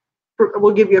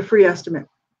 We'll give you a free estimate.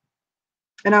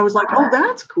 And I was like, oh,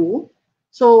 that's cool.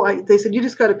 So they said, you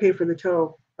just got to pay for the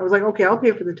tow. I was like, okay, I'll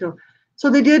pay for the tow. So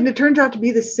they did, and it turned out to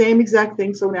be the same exact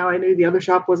thing. So now I knew the other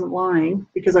shop wasn't lying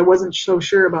because I wasn't so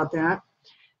sure about that.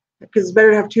 Because it's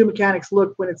better to have two mechanics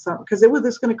look when it's something. Because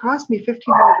it's going to cost me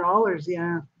 $1,500.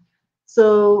 Yeah.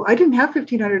 So I didn't have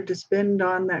 $1,500 to spend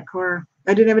on that car.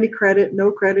 I didn't have any credit,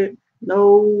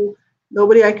 no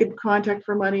nobody I could contact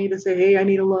for money to say, hey, I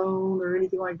need a loan or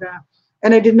anything like that.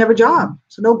 And I didn't have a job,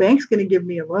 so no bank's going to give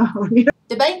me a loan.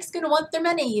 The bank's going to want their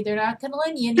money. They're not going to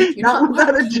lend you any if you're Not not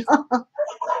without a working. job.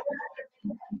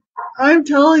 I'm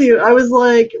telling you, I was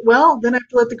like, well, then I have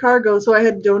to let the car go, so I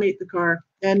had to donate the car,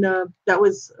 and that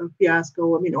was a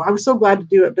fiasco. I mean, I was so glad to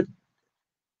do it, but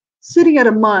sitting at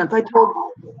a month, I told.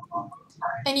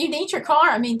 And you need your car.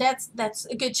 I mean, that's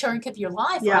a good chunk of your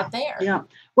life right there. Yeah.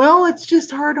 Well, it's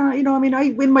just hard on, I mean,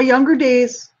 in my younger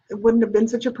days, it wouldn't have been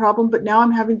such a problem, but now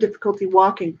I'm having difficulty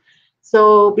walking.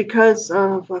 So because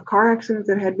of a car accident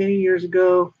that I had many years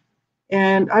ago,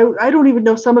 and I don't even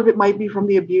know, some of it might be from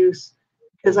the abuse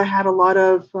because I had a lot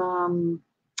of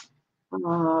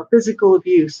physical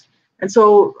abuse. And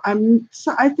so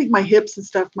I think my hips and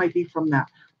stuff might be from that.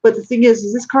 But the thing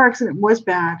is this car accident was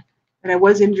bad, and I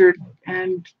was injured,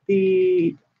 and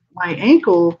my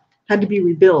ankle had to be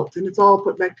rebuilt, and it's all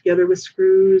put back together with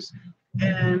screws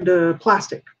and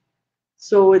plastic.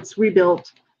 So it's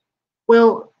rebuilt.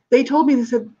 Well, they told me, they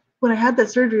said, when I had that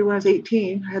surgery when I was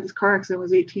 18, I had this car accident when I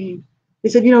was 18. They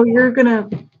said, you're going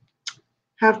to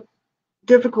have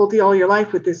difficulty all your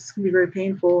life with this. It's going to be very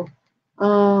painful.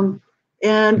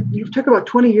 And you've took about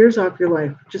 20 years off your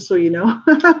life, just so you know.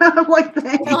 I'm like,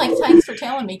 thanks. Kind of like, thanks for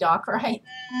telling me, Doc, right?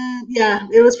 Yeah,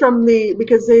 it was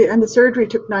because the surgery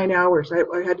took 9 hours. I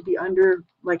had to be under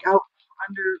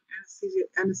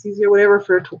anesthesia, whatever,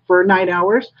 for 9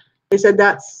 hours. They said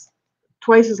that's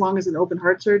twice as long as an open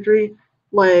heart surgery.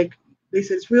 Like, they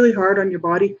said it's really hard on your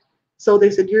body. So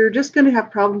they said, you're just going to have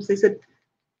problems. They said,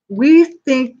 we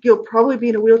think you'll probably be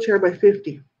in a wheelchair by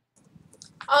 50.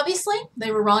 Obviously,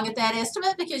 they were wrong at that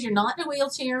estimate because you're not in a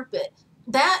wheelchair, but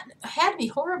that had to be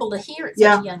horrible to hear at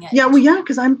such a young age. Yeah, well, yeah,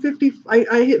 because I'm 50.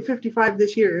 I hit 55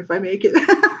 this year if I make it.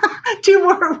 2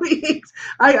 more weeks.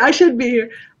 I should be here.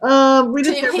 We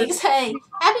 2 weeks. Hey,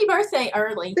 happy birthday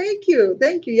early. Thank you.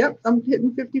 Yep, I'm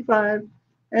hitting 55,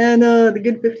 and the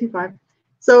good 55.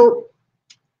 So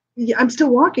yeah, I'm still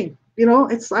walking.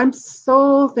 I'm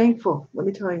so thankful. Let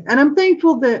me tell you, and I'm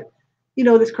thankful that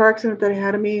this car accident that I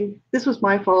had, I mean, this was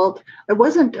my fault. I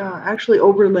wasn't actually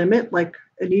over limit, like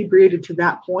inebriated to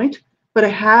that point, but I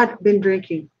had been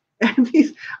drinking. And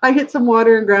I hit some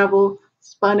water and gravel,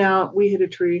 spun out, we hit a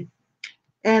tree.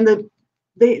 And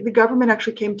the government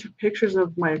actually came to pictures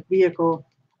of my vehicle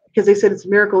because they said it's a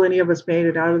miracle any of us made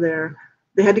it out of there.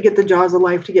 They had to get the jaws of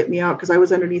life to get me out because I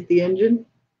was underneath the engine.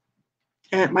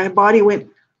 And my body went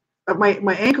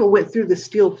my ankle went through the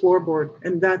steel floorboard,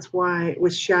 and that's why it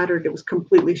was shattered. It was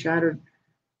completely shattered.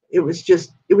 It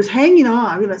was hanging on.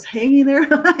 I mean, it's hanging there.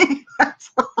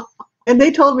 And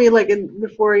they told me, like,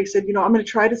 before, he said, I'm going to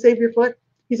try to save your foot.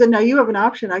 He said, now you have an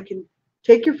option. I can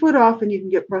take your foot off and you can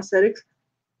get prosthetics,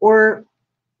 or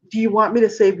do you want me to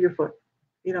save your foot?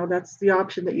 That's the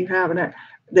option that you have. And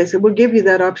they said, we'll give you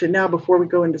that option now before we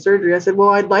go into surgery. I said, well,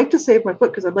 I'd like to save my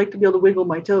foot because I'd like to be able to wiggle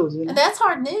my toes. And that's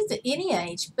hard news at any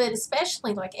age, but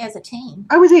especially like as a teen.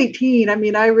 I was 18. I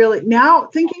mean, now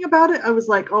thinking about it, I was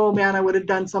like, oh man, I would have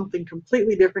done something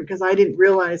completely different because I didn't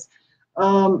realize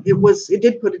it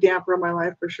did put a damper on my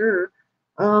life for sure.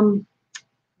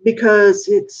 Because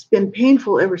it's been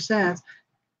painful ever since.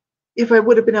 If I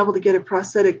would have been able to get a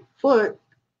prosthetic foot,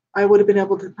 I would have been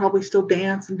able to probably still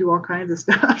dance and do all kinds of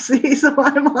stuff. See,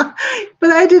 but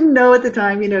I didn't know at the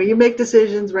time. You make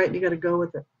decisions, right? And you got to go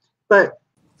with it. But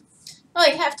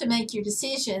well, you have to make your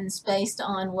decisions based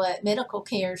on what medical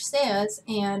care says,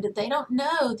 and they don't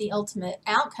know the ultimate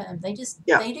outcome. They do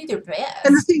their best.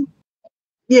 And the thing,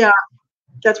 yeah,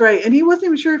 that's right. And he wasn't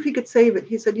even sure if he could save it.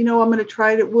 He said, I'm going to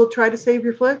try it. We'll try to save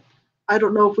your foot. I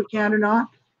don't know if we can or not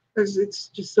because it's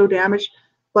just so damaged,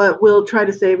 but we'll try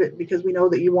to save it because we know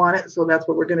that you want it. So that's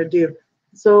what we're going to do.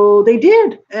 So they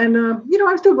did. And,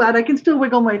 I'm still glad I can still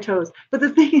wiggle my toes. But the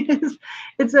thing is,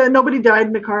 it's nobody died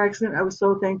in the car accident. I was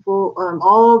so thankful.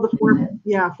 All the four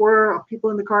people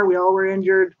in the car, we all were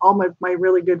injured, all my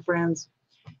really good friends.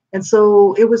 And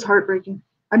so it was heartbreaking.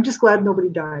 I'm just glad nobody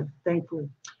died, thankfully.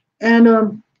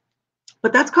 And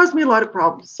but that's caused me a lot of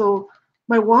problems. So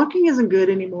my walking isn't good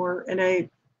anymore, and I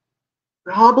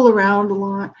hobble around a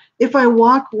lot. If I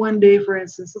walk one day, for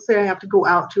instance, let's say I have to go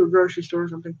out to a grocery store or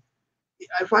something,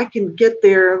 if I can get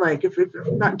there, like if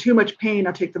I'm not in too much pain,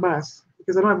 I'll take the bus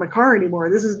because I don't have my car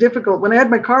anymore. This is difficult. When I had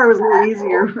my car, it was a little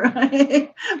easier,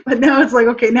 right? But now it's like,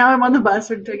 okay, now I'm on the bus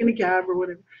or taking a cab or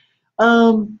whatever.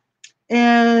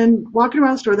 And walking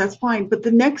around the store, that's fine. But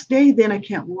the next day, then I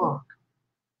can't walk.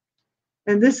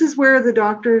 And this is where the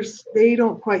doctors, they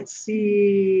don't quite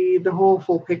see the whole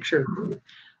full picture.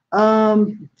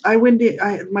 The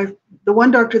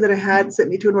one doctor that I had sent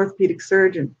me to an orthopedic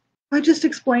surgeon. I just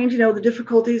explained, the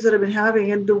difficulties that I've been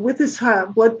having. And with this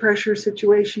blood pressure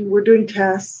situation, we're doing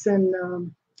tests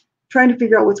and trying to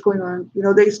figure out what's going on.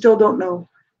 They still don't know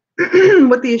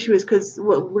what the issue is because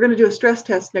we're going to do a stress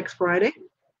test next Friday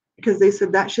because they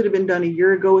said that should have been done a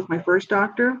year ago with my first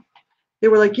doctor. They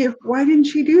were like, yeah, why didn't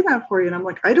she do that for you? And I'm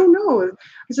like, I don't know.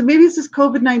 I said, maybe it's this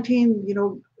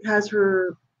COVID-19, has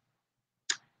her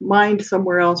mind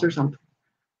somewhere else or something.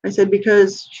 I said,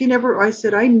 because I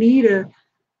said, I need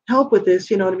help with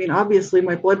this. You know what I mean? Obviously,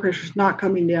 my blood pressure's not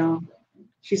coming down.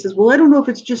 She says, well, I don't know if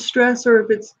it's just stress or if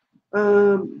it's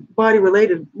body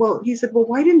related. Well, he said, well,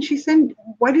 why didn't she send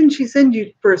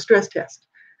you for a stress test?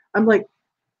 I'm like,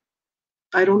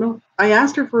 I don't know. I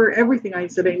asked her for everything. I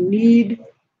said, I need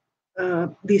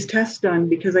these tests done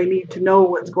because I need to know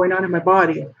what's going on in my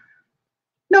body.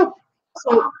 No.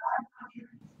 So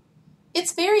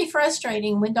it's very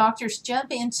frustrating when doctors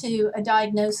jump into a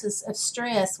diagnosis of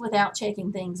stress without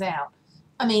checking things out.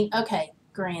 I mean, okay,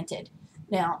 granted.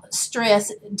 Now,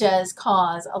 stress does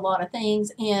cause a lot of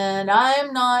things, and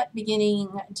I'm not beginning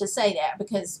to say that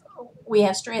because we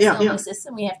have stress illnesses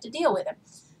and we have to deal with them.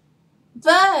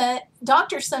 But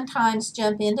doctors sometimes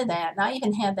jump into that, and I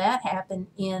even had that happen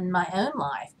in my own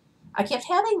life. I kept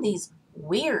having these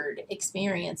weird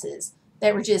experiences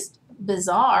that were just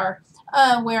bizarre,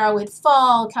 where I would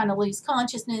fall, kind of lose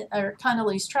consciousness, or kind of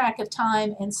lose track of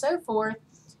time, and so forth.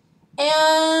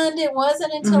 And it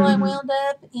wasn't until I wound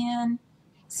up in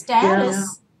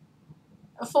status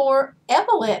for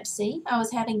epilepsy. I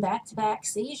was having back-to-back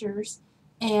seizures,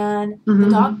 and the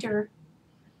doctor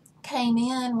came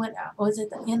in when I was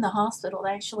in the hospital. They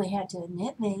actually had to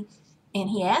admit me, and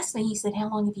he asked me, he said, how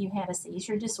long have you had a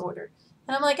seizure disorder?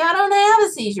 And I'm like, I don't have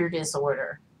a seizure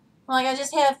disorder. I'm like, I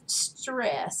just have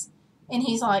stress. And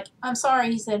he's like, I'm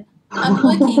sorry. He said, I'm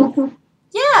looking.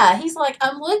 Yeah, he's like,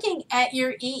 I'm looking at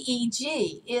your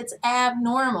EEG. It's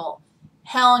abnormal.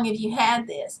 How long have you had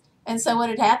this? And so what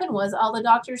had happened was all the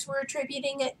doctors were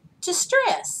attributing it to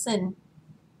stress, and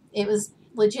it was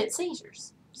legit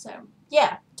seizures. So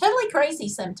yeah, totally crazy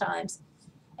sometimes.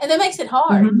 And that makes it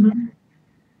hard.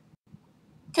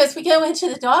 Because we go into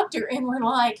the doctor and we're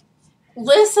like,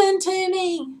 listen to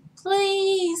me,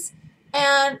 please.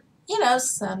 And,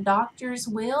 some doctors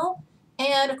will,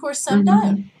 and of course, some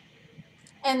don't. Mm-hmm.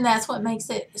 And that's what makes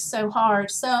it so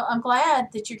hard. So I'm glad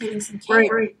that you're getting some Right.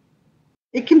 care.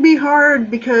 It can be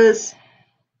hard because,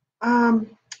 um,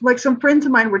 like some friends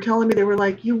of mine were telling me, they were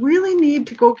like, you really need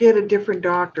to go get a different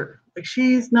doctor. Like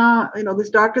she's not, this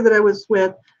doctor that I was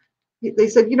with, they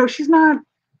said, she's not,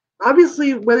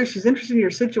 obviously, whether she's interested in your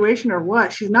situation or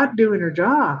what, she's not doing her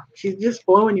job. She's just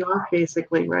blowing you off,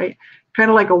 basically, right? Kind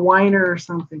of like a whiner or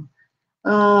something.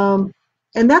 Um,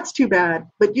 and that's too bad.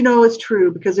 But it's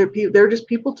true because they're just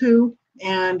people too,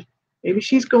 and maybe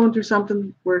she's going through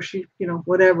something where she,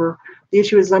 whatever. The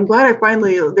issue is, I'm glad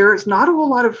there's not a whole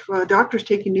lot of doctors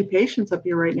taking new patients up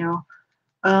here right now.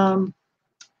 Um,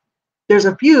 there's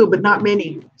a few, but not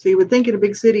many. So you would think in a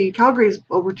big city, Calgary's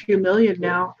over 2 million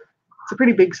now. It's a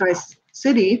pretty big size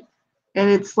city. And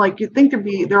it's like you'd think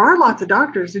there are lots of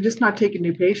doctors, they're just not taking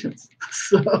new patients.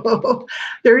 So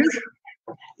there is,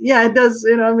 yeah, it does.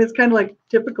 It's kind of like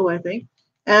typical, I think.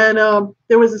 And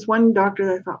there was this one doctor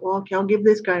that I thought, well, okay, I'll give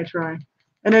this guy a try.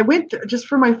 And I went just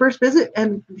for my first visit,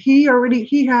 and he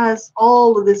has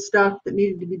all of this stuff that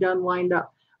needed to be done lined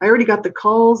up. I already got the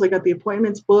calls, I got the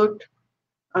appointments booked.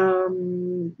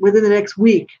 Within the next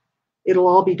week, it'll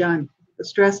all be done. The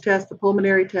stress test, the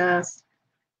pulmonary test,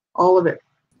 all of it.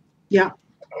 Yeah.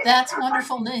 That's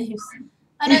wonderful news.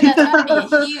 I know that's got to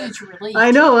be a huge relief.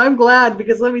 I know. I'm glad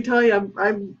because let me tell you,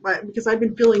 because I've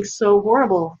been feeling so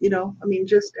horrible.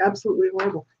 Just absolutely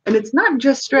horrible. And it's not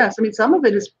just stress. Some of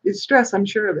it is stress. I'm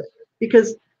sure of it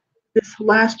because this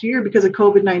last year, because of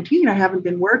COVID-19, I haven't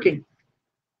been working,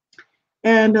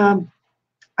 and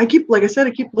like I said,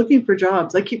 I keep looking for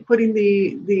jobs. I keep putting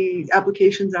the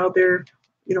applications out there,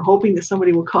 hoping that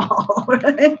somebody will call.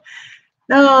 Right?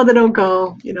 No, they don't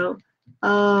call.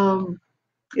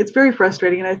 It's very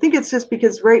frustrating, and I think it's just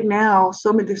because right now,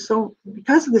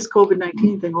 because of this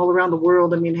COVID-19 thing all around the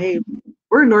world. Hey,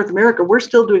 we're in North America. We're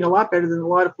still doing a lot better than a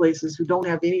lot of places who don't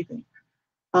have anything.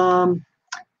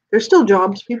 There's still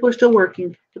jobs. People are still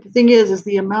working. But the thing is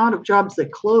the amount of jobs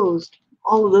that closed,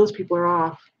 all of those people are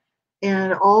off.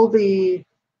 And all the,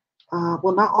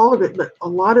 well, not all of it, but a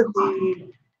lot of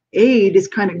the aid is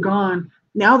kind of gone.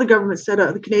 Now the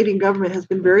the Canadian government has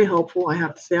been very helpful, I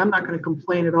have to say. I'm not going to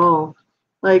complain at all.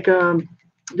 Like,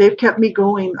 they've kept me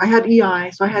going. I had EI,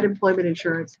 so I had employment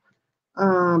insurance,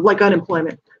 like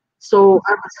unemployment. So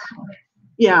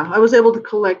I was able to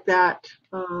collect that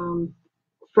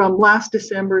from last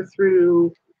December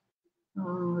through,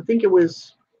 I think it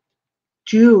was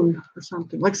June or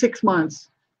something, like 6 months.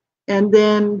 And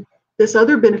then this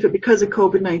other benefit, because of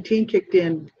COVID-19 kicked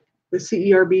in, the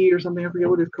CERB or something, I forget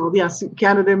what it's called. Yes,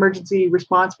 Canada Emergency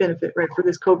Response Benefit, right, for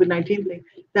this COVID-19 thing,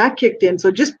 that kicked in.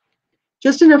 So just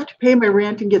enough to pay my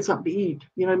rent and get something to eat.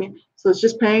 You know what I mean? So it's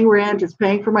just paying rent, it's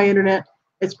paying for my internet,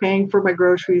 it's paying for my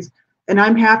groceries. And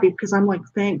I'm happy because I'm like,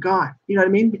 thank God. You know what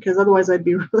I mean? Because otherwise I'd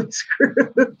be really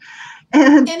screwed.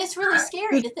 And it's really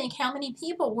scary to think how many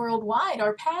people worldwide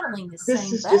are paddling the same boat.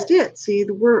 This is just it. See,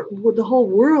 the whole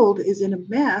world is in a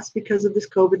mess because of this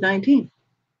COVID-19.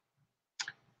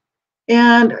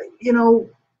 And,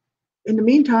 in the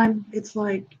meantime, it's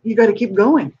like, you got to keep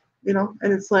going, and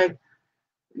it's like,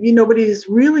 nobody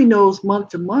really knows month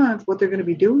to month what they're going to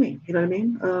be doing. You know what I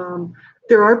mean?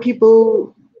 There are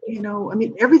people,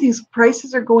 everything's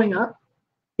prices are going up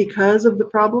because of the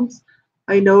problems.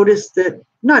 I noticed that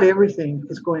not everything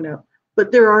is going up,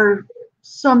 but there are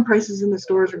some prices in the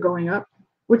stores are going up,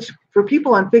 which for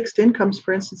people on fixed incomes,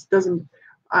 for instance, doesn't.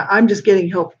 I'm just getting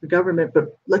help from the government,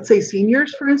 but let's say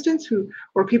seniors, for instance,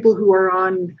 or people who are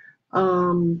on,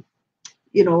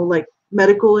 like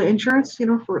medical insurance,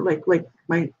 for like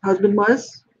my husband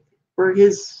was for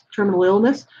his terminal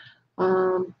illness.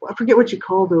 I forget what you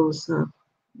call those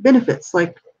benefits,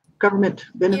 like government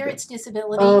benefits. Here it's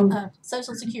disability,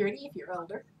 Social Security if you're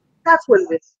older. That's what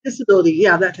it is. Disability,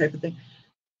 yeah, that type of thing.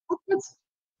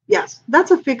 Yes,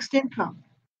 that's a fixed income.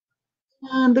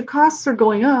 And the costs are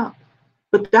going up,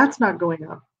 but that's not going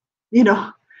up, you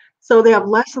know. So they have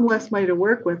less and less money to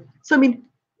work with. So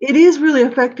it is really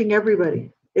affecting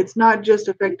everybody. It's not just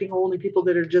affecting only people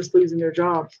that are just losing their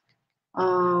jobs.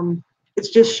 It's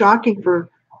just shocking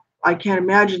I can't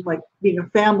imagine like being a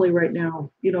family right now,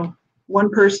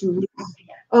 one person.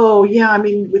 Oh yeah,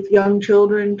 with young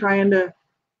children trying to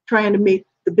meet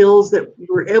the bills that we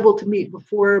were able to meet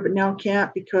before, but now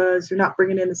can't because they're not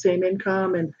bringing in the same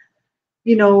income. And,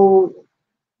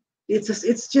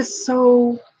 it's just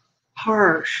so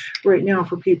harsh right now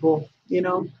for people,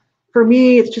 For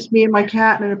me, it's just me and my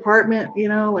cat in an apartment,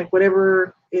 like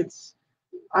whatever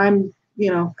I'm,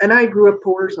 and I grew up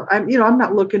poor, so I'm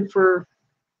not looking for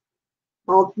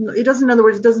all. It doesn't, in other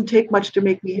words, it doesn't take much to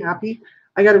make me happy.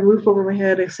 I got a roof over my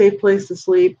head, a safe place to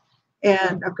sleep,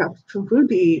 and I've got some food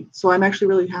to eat, so I'm actually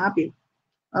really happy.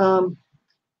 Um,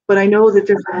 but I know that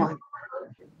there's more.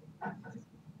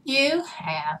 You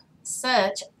have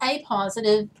such a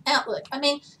positive outlook. I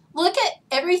mean, look at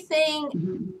everything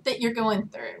Mhm. that you're going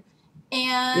through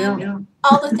and Yeah.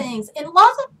 all the things. And a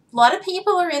lot of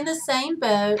people are in the same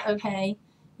boat, okay?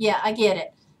 Yeah, I get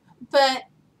it. But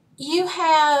you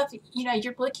have,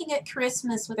 you're looking at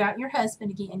Christmas without your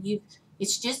husband again.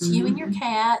 It's just you and your Mhm.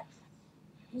 cat.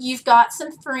 You've got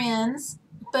some friends,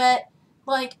 but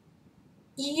like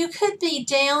you could be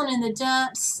down in the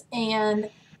dumps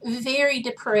and very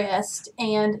depressed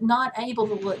and not able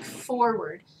to look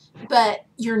forward, but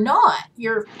you're not.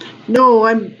 You're No,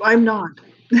 I'm not.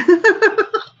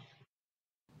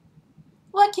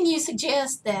 What can you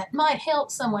suggest that might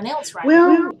help someone else right now?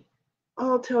 Well,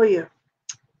 I'll tell you.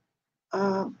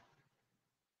 Uh,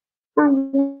 for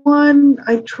one, to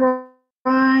I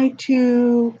try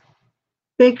to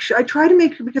make sure,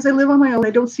 because I live on my own.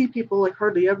 I don't see people like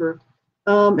hardly ever,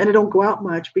 and I don't go out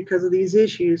much because of these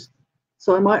issues.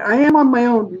 So I am on my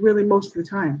own really most of the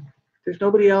time. There's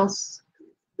nobody else.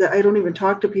 That I don't even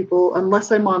talk to people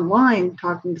unless I'm online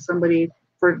talking to somebody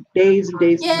for days and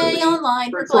days. Yay, online.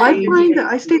 We're So I glad you find do.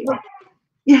 that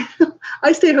yeah,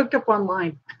 I stay hooked up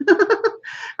online.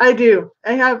 I do.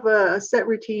 I have a set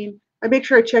routine. I make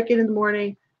sure I check in the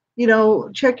morning,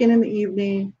 check in the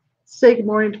evening, say good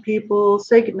morning to people,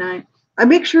 say good night. I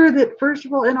make sure that, first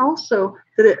of all, and also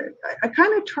that I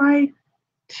kind of try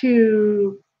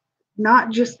to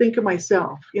not just think of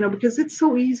myself, because it's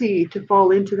so easy to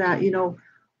fall into that,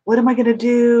 what am I going to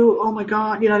do? Oh my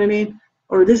God, you know what I mean?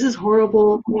 Or this is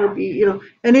horrible,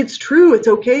 and it's true. It's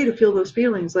okay to feel those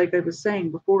feelings. Like I was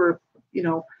saying before, you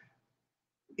know,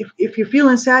 if you're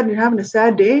feeling sad and you're having a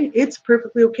sad day, it's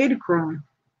perfectly okay to cry,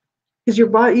 because your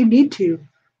body needs to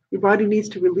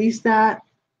release that.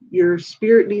 Your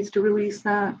spirit needs to release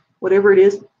that, whatever it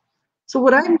is. So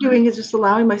what I'm doing is just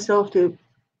allowing myself to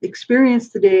experience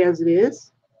the day as it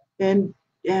is, and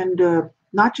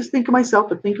not just think of myself,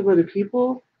 but think of other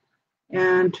people,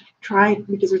 and try,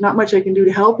 because there's not much I can do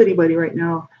to help anybody right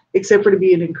now except for to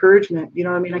be an encouragement. You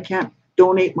know what I mean? I can't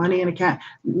donate money, and I can't.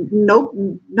 Nope,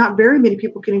 not very many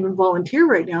people can even volunteer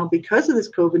right now because of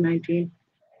this COVID-19.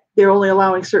 They're only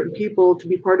allowing certain people to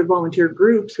be part of volunteer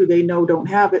groups who they know don't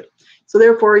have it. So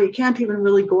therefore, you can't even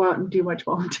really go out and do much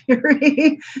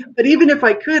volunteering. But even if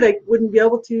I could, I wouldn't be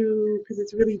able to, because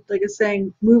it's really, like I was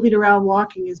saying, moving around,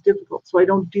 walking is difficult. So I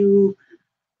do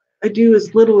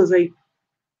as little as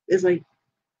I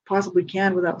possibly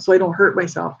can without, so I don't hurt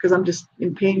myself, because I'm just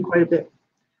in pain quite a bit.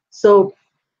 So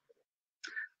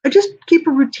I just keep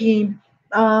a routine,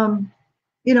 and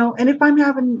if I'm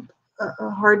having a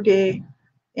hard day,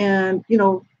 and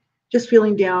just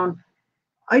feeling down,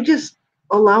 I just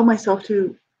allow myself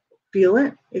to feel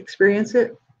it, experience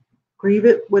it, grieve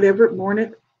it, whatever, mourn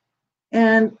it,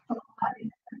 and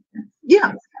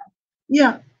yeah,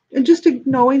 yeah, and just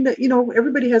knowing that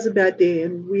everybody has a bad day,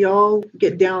 and we all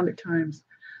get down at times,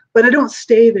 but I don't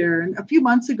stay there. And a few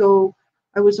months ago,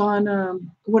 I was on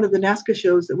one of the NASCA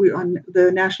shows that we on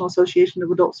the National Association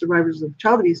of Adult Survivors of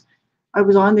Child Abuse. I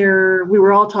was on there. We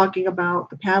were all talking about.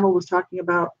 The panel was talking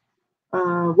about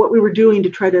what we were doing to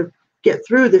try to get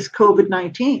through this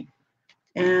COVID-19,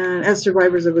 and as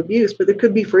survivors of abuse. But it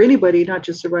could be for anybody, not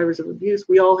just survivors of abuse.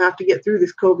 We all have to get through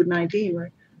this COVID-19,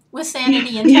 right? With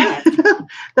sanity Yeah,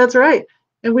 intact. that's right.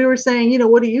 And we were saying,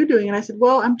 what are you doing? And I said,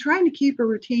 well, I'm trying to keep a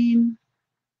routine.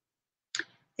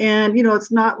 And,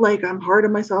 it's not like I'm hard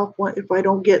on myself if I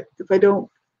don't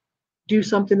do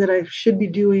something that I should be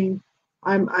doing.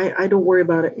 I don't worry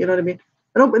about it. You know what I mean?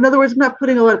 In other words, I'm not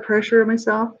putting a lot of pressure on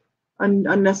myself,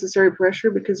 unnecessary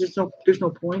pressure, because there's no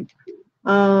point.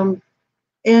 Um,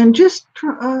 and just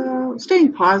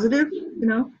staying positive.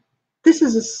 This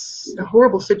is a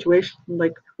horrible situation.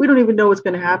 Like, we don't even know what's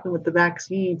going to happen with the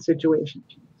vaccine situation.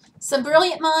 Some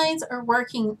brilliant minds are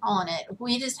working on it.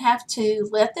 We just have to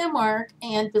let them work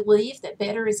and believe that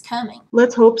better is coming.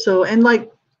 Let's hope so. And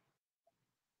like,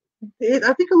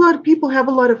 I think a lot of people have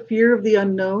a lot of fear of the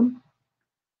unknown,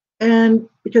 and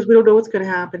because we don't know what's going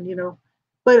to happen.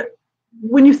 But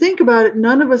when you think about it,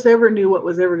 none of us ever knew what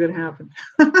was ever going to happen.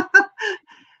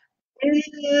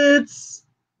 It's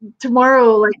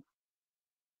tomorrow, like,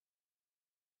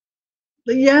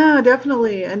 yeah,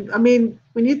 definitely. And I mean,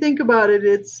 when you think about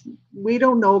it, we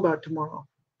don't know about tomorrow.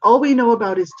 All we know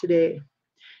about is today.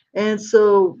 And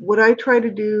so what I try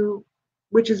to do,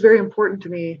 which is very important to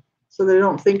me, so that I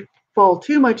don't think fall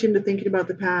too much into thinking about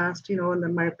the past, and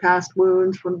then my past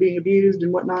wounds from being abused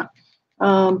and whatnot.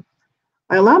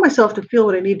 I allow myself to feel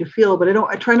what I need to feel, but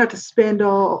I try not to spend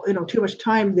too much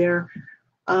time there.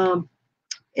 Um,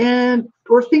 and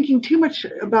we're thinking too much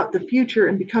about the future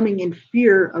and becoming in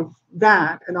fear of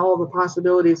that and all the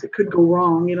possibilities that could go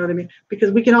wrong. You know what I mean?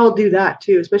 Because we can all do that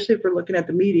too, especially if we're looking at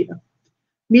the media.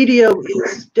 Media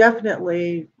is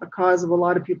definitely a cause of a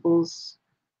lot of people's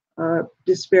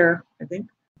despair, I think.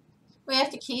 We have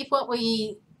to keep what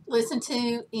we listen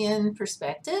to in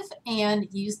perspective and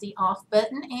use the off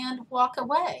button and walk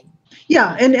away.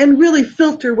 Yeah, and really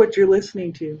filter what you're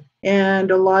listening to.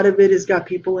 And a lot of it has got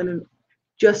people in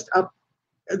just up.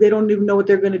 They don't even know what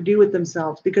they're going to do with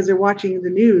themselves because they're watching the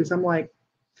news. I'm like,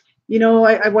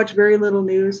 I watch very little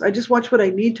news. I just watch what I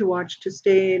need to watch to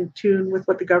stay in tune with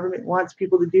what the government wants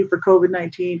people to do for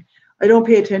COVID-19. I don't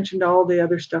pay attention to all the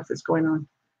other stuff that's going on.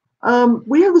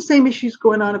 We have the same issues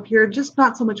going on up here, just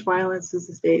not so much violence as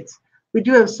the States. We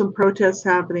do have some protests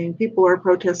happening. People are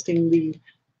protesting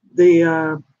the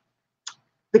uh,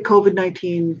 the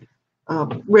COVID-19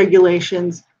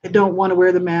 regulations. They don't want to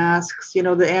wear the masks.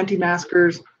 The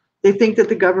anti-maskers. They think that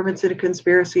the government's in a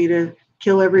conspiracy to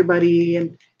kill everybody,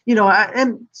 and a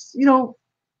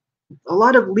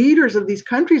lot of leaders of these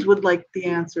countries would like the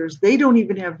answers. They don't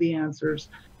even have the answers.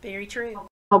 Very true.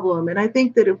 Problem. And I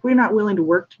think that if we're not willing to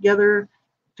work together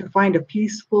to find a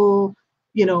peaceful,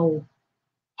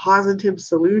 positive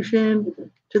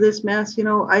solution to this mess,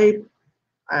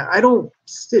 I don't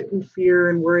sit in fear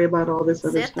and worry about all this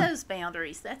other Set stuff. those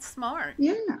boundaries. That's smart.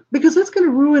 Yeah, because that's going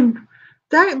to ruin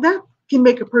that can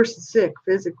make a person sick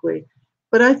physically,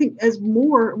 but I think as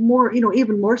more,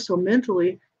 even more so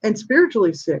mentally and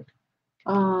spiritually sick,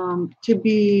 to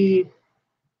be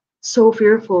so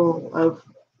fearful of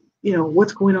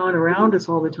what's going on around us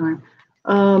all the time.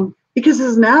 Because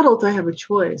as an adult, I have a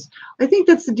choice. I think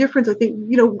that's the difference. I think,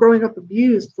 growing up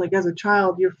abused, like as a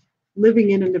child, you're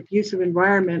living in an abusive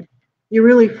environment. You're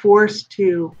really forced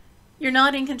to. You're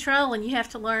not in control and you have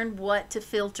to learn what to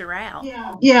filter out.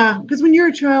 Yeah, because when you're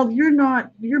a child, you're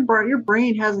not, your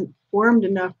brain hasn't formed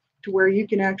enough to where you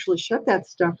can actually shut that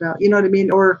stuff out. You know what I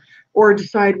mean? Or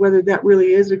decide whether that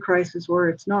really is a crisis or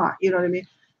it's not. You know what I mean?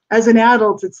 As an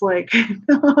adult, it's like,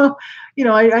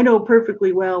 I know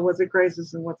perfectly well what's a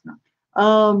crisis and what's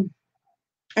not.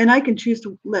 And I can choose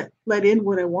to let in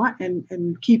what I want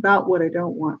and keep out what I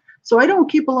don't want. So I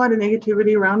don't keep a lot of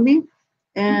negativity around me,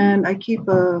 and I keep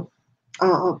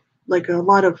like a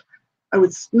lot of, I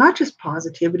would not just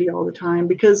positivity all the time,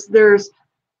 because there's,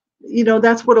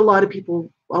 that's what a lot of people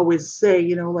always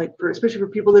say, like especially for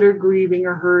people that are grieving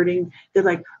or hurting. They're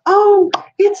like, oh,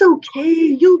 it's okay,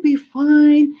 you'll be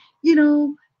fine,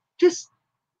 just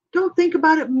don't think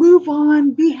about it, move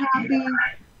on, be happy.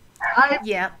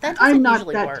 Yeah, that I'm doesn't not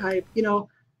usually that work. type,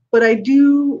 but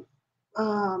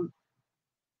um,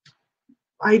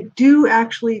 I do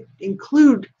actually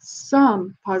include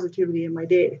some positivity in my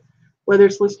day, whether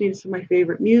it's listening to my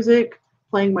favorite music,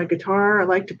 playing my guitar. I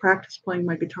like to practice playing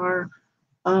my guitar.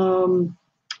 Um,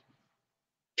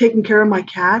 Taking care of my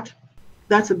cat.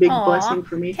 That's a big Aw, blessing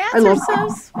for me. cats are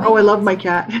so Oh, I love sweet. my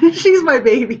cat. She's my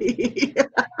baby.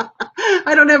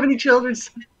 I don't have any children.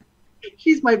 So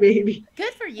she's my baby.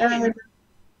 Good for And you.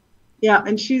 yeah,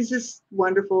 and she's just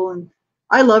wonderful. And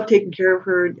I love taking care of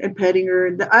her and petting her.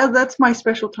 And that's my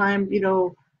special time,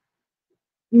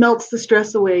 melts the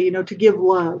stress away, to give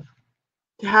love,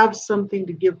 to have something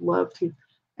to give love to.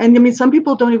 And I mean, some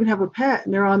people don't even have a pet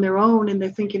and they're on their own and they're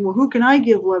thinking, well, who can I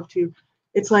give love to?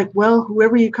 It's like, well,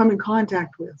 whoever you come in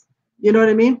contact with. You know what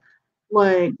I mean?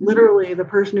 Like literally the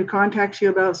person who contacts you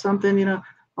about something,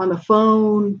 on the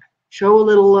phone, show a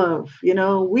little love.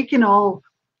 We can all,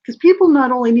 because people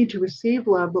not only need to receive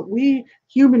love, but we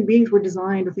human beings were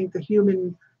designed to think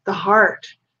the heart,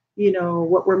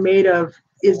 what we're made of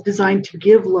is designed to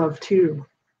give love too.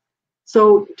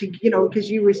 So because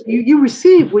you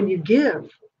receive when you give.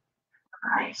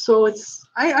 So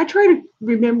I try to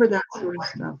remember that sort of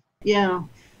stuff. Yeah.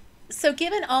 So,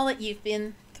 given all that you've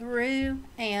been through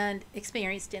and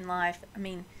experienced in life, I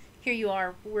mean, here you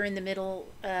are, we're in the middle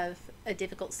of a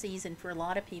difficult season for a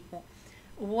lot of people.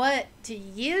 What do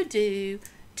you do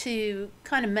to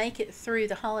kind of make it through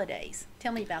the holidays?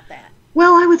 Tell me about that.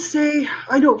 Well, I would say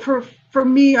I don't for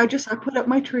me, I put up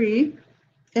my tree,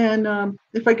 and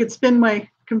if I could spin my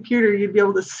computer, you'd be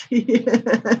able to see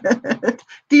it.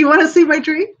 Do you want to see my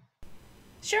tree?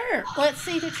 Sure, let's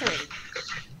see the tree.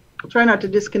 I'll try not to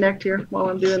disconnect here while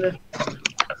I'm doing this.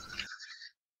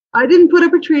 I didn't put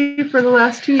up a tree for the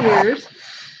last 2 years,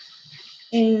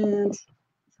 and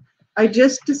I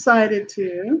just decided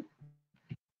to.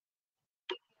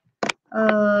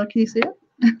 Can you see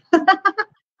it?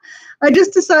 I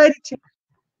just decided to.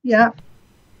 Yeah,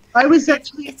 I was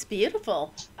actually. It's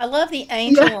beautiful. I love the Yeah.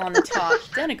 angel on the top.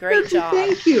 You've done a great job.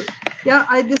 Thank you. Yeah,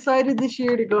 I decided this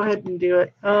year to go ahead and do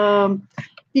it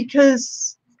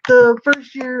because the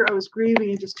first year I was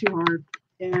grieving just too hard,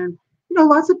 and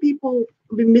lots of people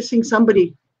have been missing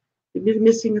somebody. They've been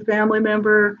missing a family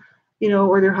member,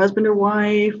 or their husband or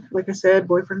wife. Like I said,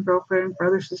 boyfriend, girlfriend,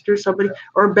 brother, sister, somebody,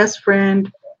 or best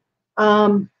friend.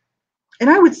 Um, and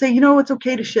I would say, it's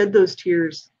okay to shed those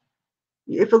tears.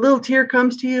 If a little tear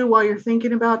comes to you while you're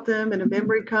thinking about them, and a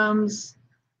memory comes,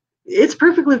 it's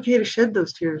perfectly okay to shed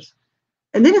those tears.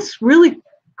 And then it's really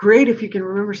great if you can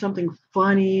remember something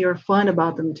funny or fun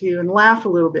about them too, and laugh a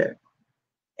little bit,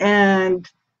 and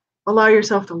allow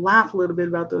yourself to laugh a little bit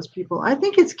about those people. I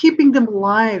think it's keeping them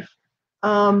alive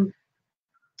um,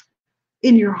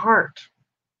 in your heart.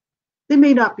 They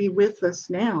may not be with us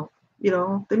now,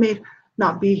 they may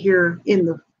not be here in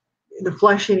the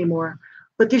flesh anymore,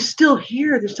 but they're still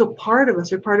here. They're still part of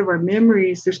us. They're part of our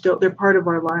memories. They're part of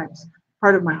our lives,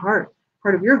 part of my heart,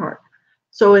 part of your heart.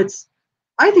 So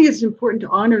I think it's important to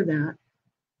honor that,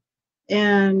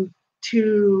 and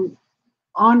to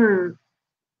honor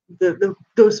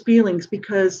those feelings,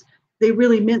 because they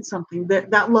really meant something.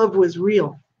 That love was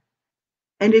real,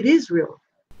 and it is real,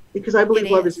 because I It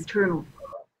believe love is is. eternal,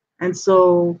 and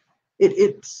so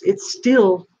it's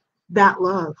still that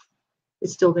love.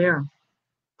 It's still there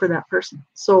for that person.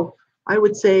 So I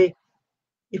would say,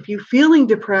 if you're feeling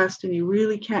depressed and you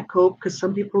really can't cope, because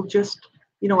some people just,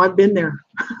 I've been there.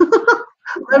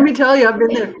 Let me tell you, I've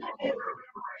been there.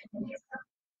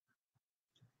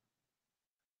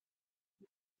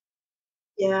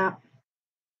 Yeah,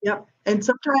 yep. And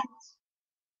sometimes,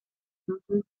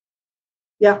 mhm,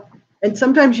 yeah, and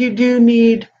sometimes you do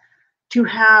need to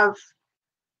have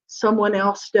someone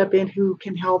else step in who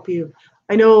can help you.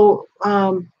 I know,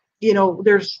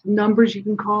 there's numbers you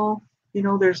can call.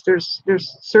 There's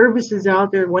services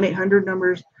out there, 1-800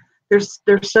 numbers. There's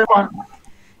stuff on.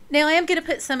 Now, I am going to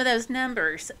put some of those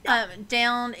numbers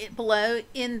down below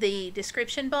in the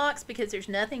description box, because there's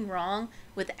nothing wrong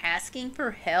with asking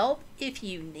for help if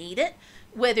you need it,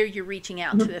 whether you're reaching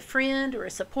out to a friend or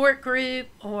a support group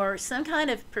or some kind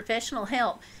of professional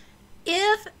help.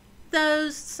 If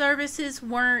those services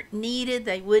weren't needed,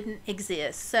 they wouldn't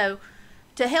exist. So,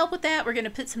 to help with that, we're going to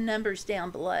put some numbers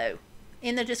down below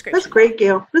in the That's description box. great,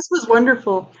 Gail. This was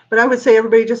wonderful. But I would say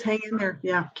everybody just hang in there.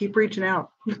 Yeah, keep reaching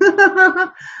out.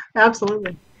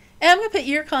 Absolutely. And I'm going to put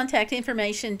your contact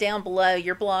information down below,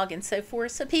 your blog and so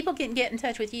forth, so people can get in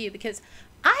touch with you, because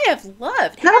I have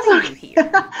loved That's having you okay.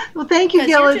 here. Well, thank you,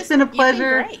 Because Gail. It's been a you've been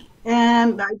pleasure. great.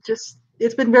 And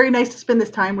it's been very nice to spend this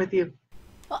time with you.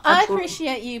 Well, I Absolutely.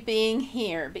 appreciate you being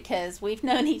here, because we've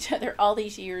known each other all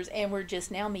these years and we're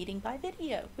just now meeting by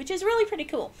video, which is really pretty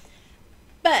cool.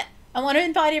 But I want to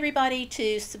invite everybody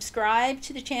to subscribe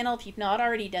to the channel if you've not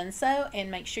already done so,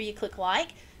 and make sure you click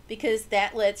like, because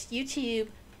that lets YouTube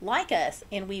like us,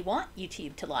 and we want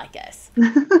YouTube to like us,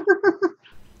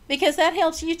 because that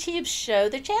helps YouTube show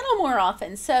the channel more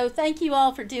often. So thank you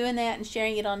all for doing that and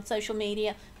sharing it on social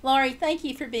media. Laurie, thank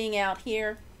you for being out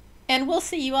here, and we'll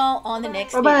see you all on the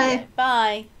next Bye bye. video.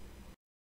 Bye.